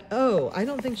lake. But, oh, I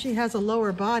don't think she has a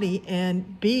lower body.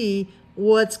 And B,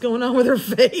 what's going on with her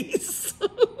face?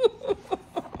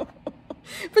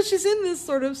 But she's in this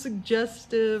sort of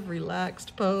suggestive,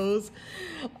 relaxed pose.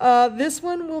 This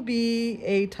one will be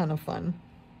a ton of fun.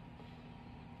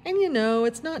 And, you know,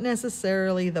 it's not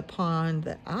necessarily the pond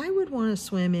that I would want to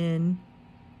swim in.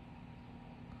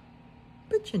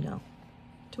 But, you know,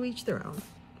 to each their own.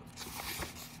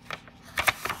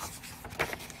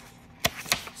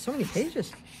 So many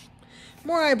pages.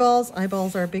 More eyeballs.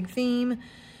 Eyeballs are a big theme.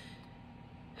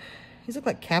 These look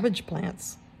like cabbage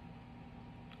plants.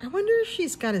 I wonder if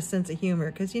she's got a sense of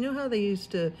humor, because you know how they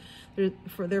used to,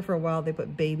 for a while, they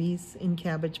put babies in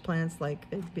cabbage plants, like,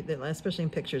 especially in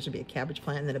pictures, there'd be a cabbage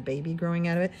plant and then a baby growing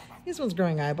out of it. This one's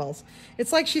growing eyeballs.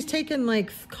 It's like she's taken,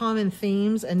 like, common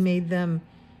themes and made them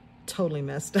totally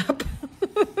messed up.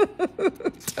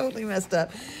 Totally messed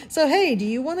up. So, hey, do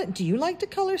you like to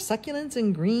color succulents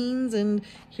and greens? And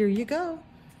here you go.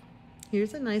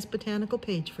 Here's a nice botanical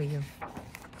page for you.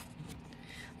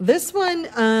 This one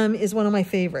is one of my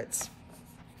favorites.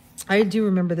 I do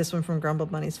remember this one from Grumble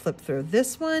Bunny's Flip Through.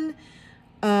 This one,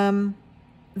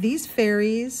 these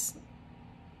fairies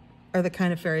are the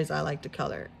kind of fairies I like to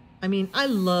color. I mean, I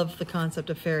love the concept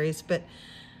of fairies, but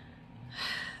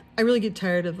I really get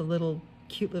tired of the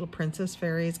cute little princess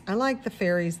fairies. I like the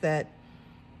fairies that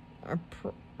are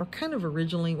kind of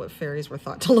originally what fairies were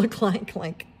thought to look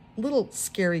like little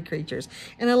scary creatures.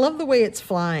 And I love the way it's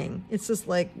flying. It's just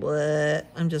like, what?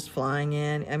 I'm just flying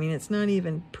in. I mean, it's not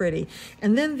even pretty.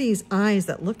 And then these eyes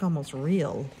that look almost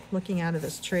real, looking out of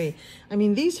this tree. I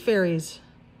mean, these fairies,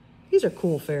 these are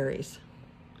cool fairies.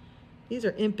 These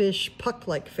are impish,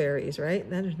 Puck-like fairies, right?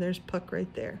 There's Puck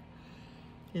right there.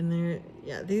 And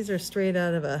yeah, these are straight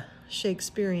out of a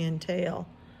Shakespearean tale.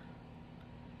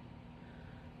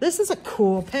 This is a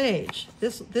cool page.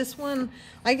 This one,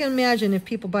 I can imagine if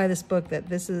people buy this book that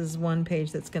this is one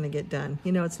page that's going to get done.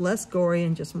 You know, it's less gory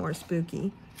and just more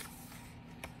spooky.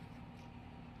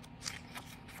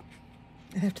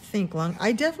 I have to think long.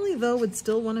 I definitely, though, would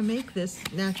still want to make this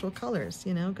natural colors,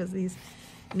 you know, because these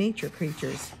nature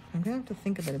creatures. I'm going to have to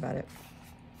think a bit about it.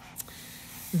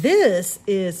 This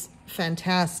is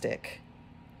fantastic.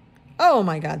 Oh,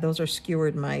 my God. Those are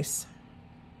skewered mice.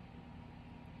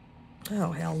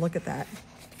 Oh, hell, look at that.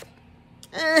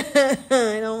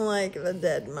 I don't like the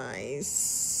dead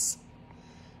mice.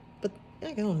 But,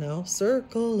 I don't know.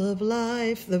 Circle of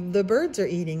life. The birds are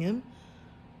eating him.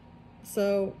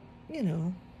 So, you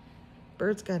know,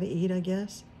 birds got to eat, I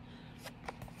guess.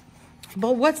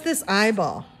 But what's this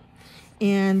eyeball?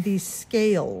 And these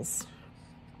scales.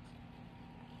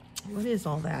 What is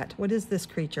all that? What is this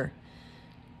creature?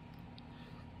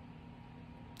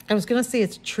 I was going to say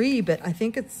it's a tree, but I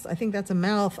think that's a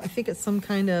mouth. I think it's some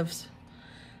kind of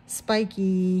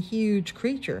spiky, huge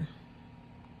creature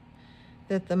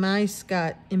that the mice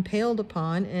got impaled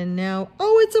upon. And now,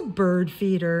 oh, it's a bird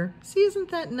feeder. See,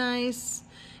 isn't that nice?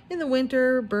 In the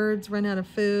winter, birds run out of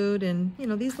food. And, you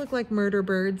know, these look like murder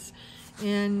birds.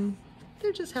 And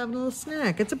they're just having a little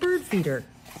snack. It's a bird feeder.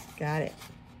 Got it.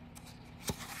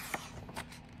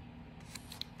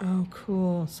 Oh,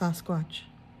 cool. Sasquatch.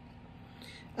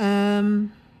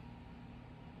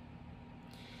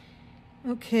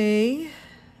 Okay.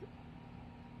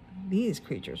 These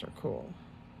creatures are cool.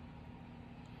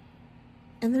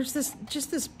 And there's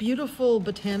just this beautiful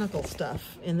botanical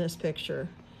stuff in this picture.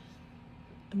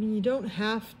 I mean, you don't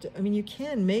have to, I mean, you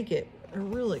can make it a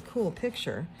really cool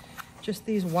picture. Just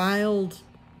these wild,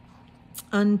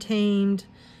 untamed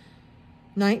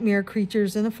nightmare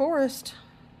creatures in a forest.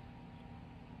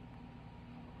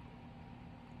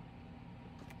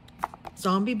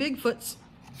 Zombie Bigfoots.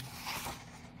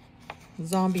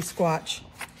 Zombie Squatch.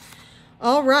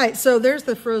 All right, so there's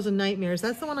the Frozen Nightmares.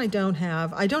 That's the one I don't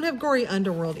have. I don't have Gory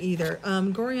Underworld either.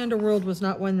 Gory Underworld was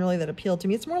not one really that appealed to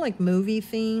me. It's more like movie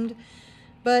themed,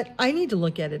 but I need to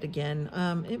look at it again.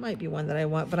 It might be one that I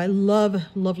want, but I love,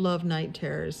 love, love Night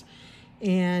Terrors.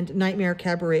 And Nightmare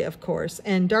Cabaret, of course.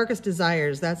 And Darkest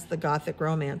Desires, that's the gothic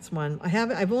romance one.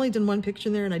 I've only done one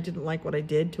picture there and I didn't like what I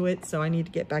did to it, so I need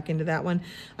to get back into that one.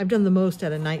 I've done the most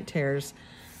out of Night Terrors.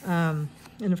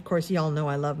 And of course, y'all know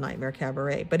I love Nightmare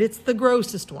Cabaret, but it's the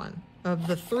grossest one. Of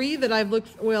the three that I've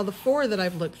looked, well, the four that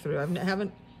I've looked through,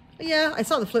 I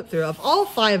saw the flip through. Of all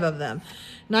five of them,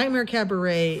 Nightmare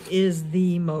Cabaret is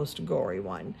the most gory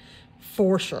one,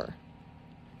 for sure.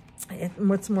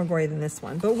 What's more gory than this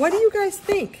one? But what do you guys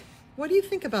think? What do you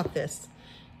think about this?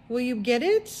 Will you get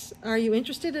it? Are you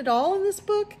interested at all in this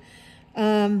book?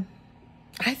 I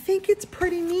think it's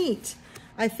pretty neat.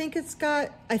 I think it's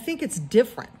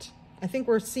different. I think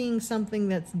we're seeing something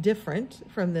that's different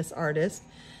from this artist,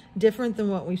 different than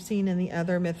what we've seen in the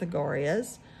other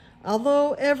Mythogorias.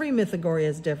 Although every Mythogoria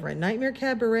is different. Nightmare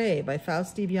Cabaret by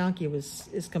Faust Bianchi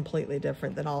is completely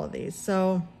different than all of these.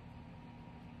 So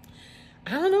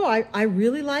I don't know. I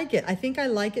really like it. I think I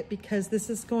like it because this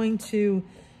is going to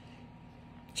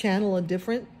channel a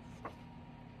different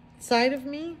side of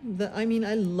me. I mean,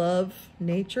 I love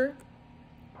nature.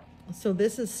 So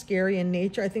this is scary in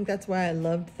nature. I think that's why I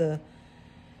loved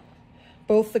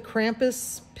both the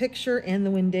Krampus picture and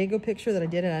the Wendigo picture that I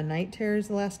did on Night Terrors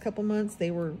the last couple months.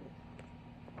 They were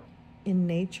in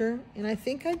nature. And I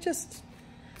think I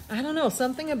don't know,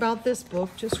 something about this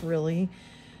book just really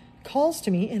calls to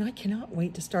me, and I cannot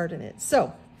wait to start in it.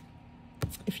 So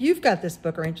if you've got this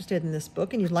book or interested in this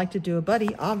book and you'd like to do a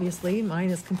buddy, obviously mine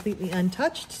is completely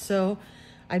untouched, so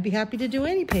I'd be happy to do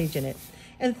any page in it.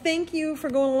 And thank you for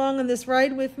going along on this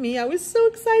ride with me. I was so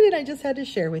excited. I just had to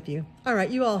share with you. All right,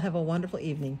 you all have a wonderful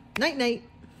evening. Night, night.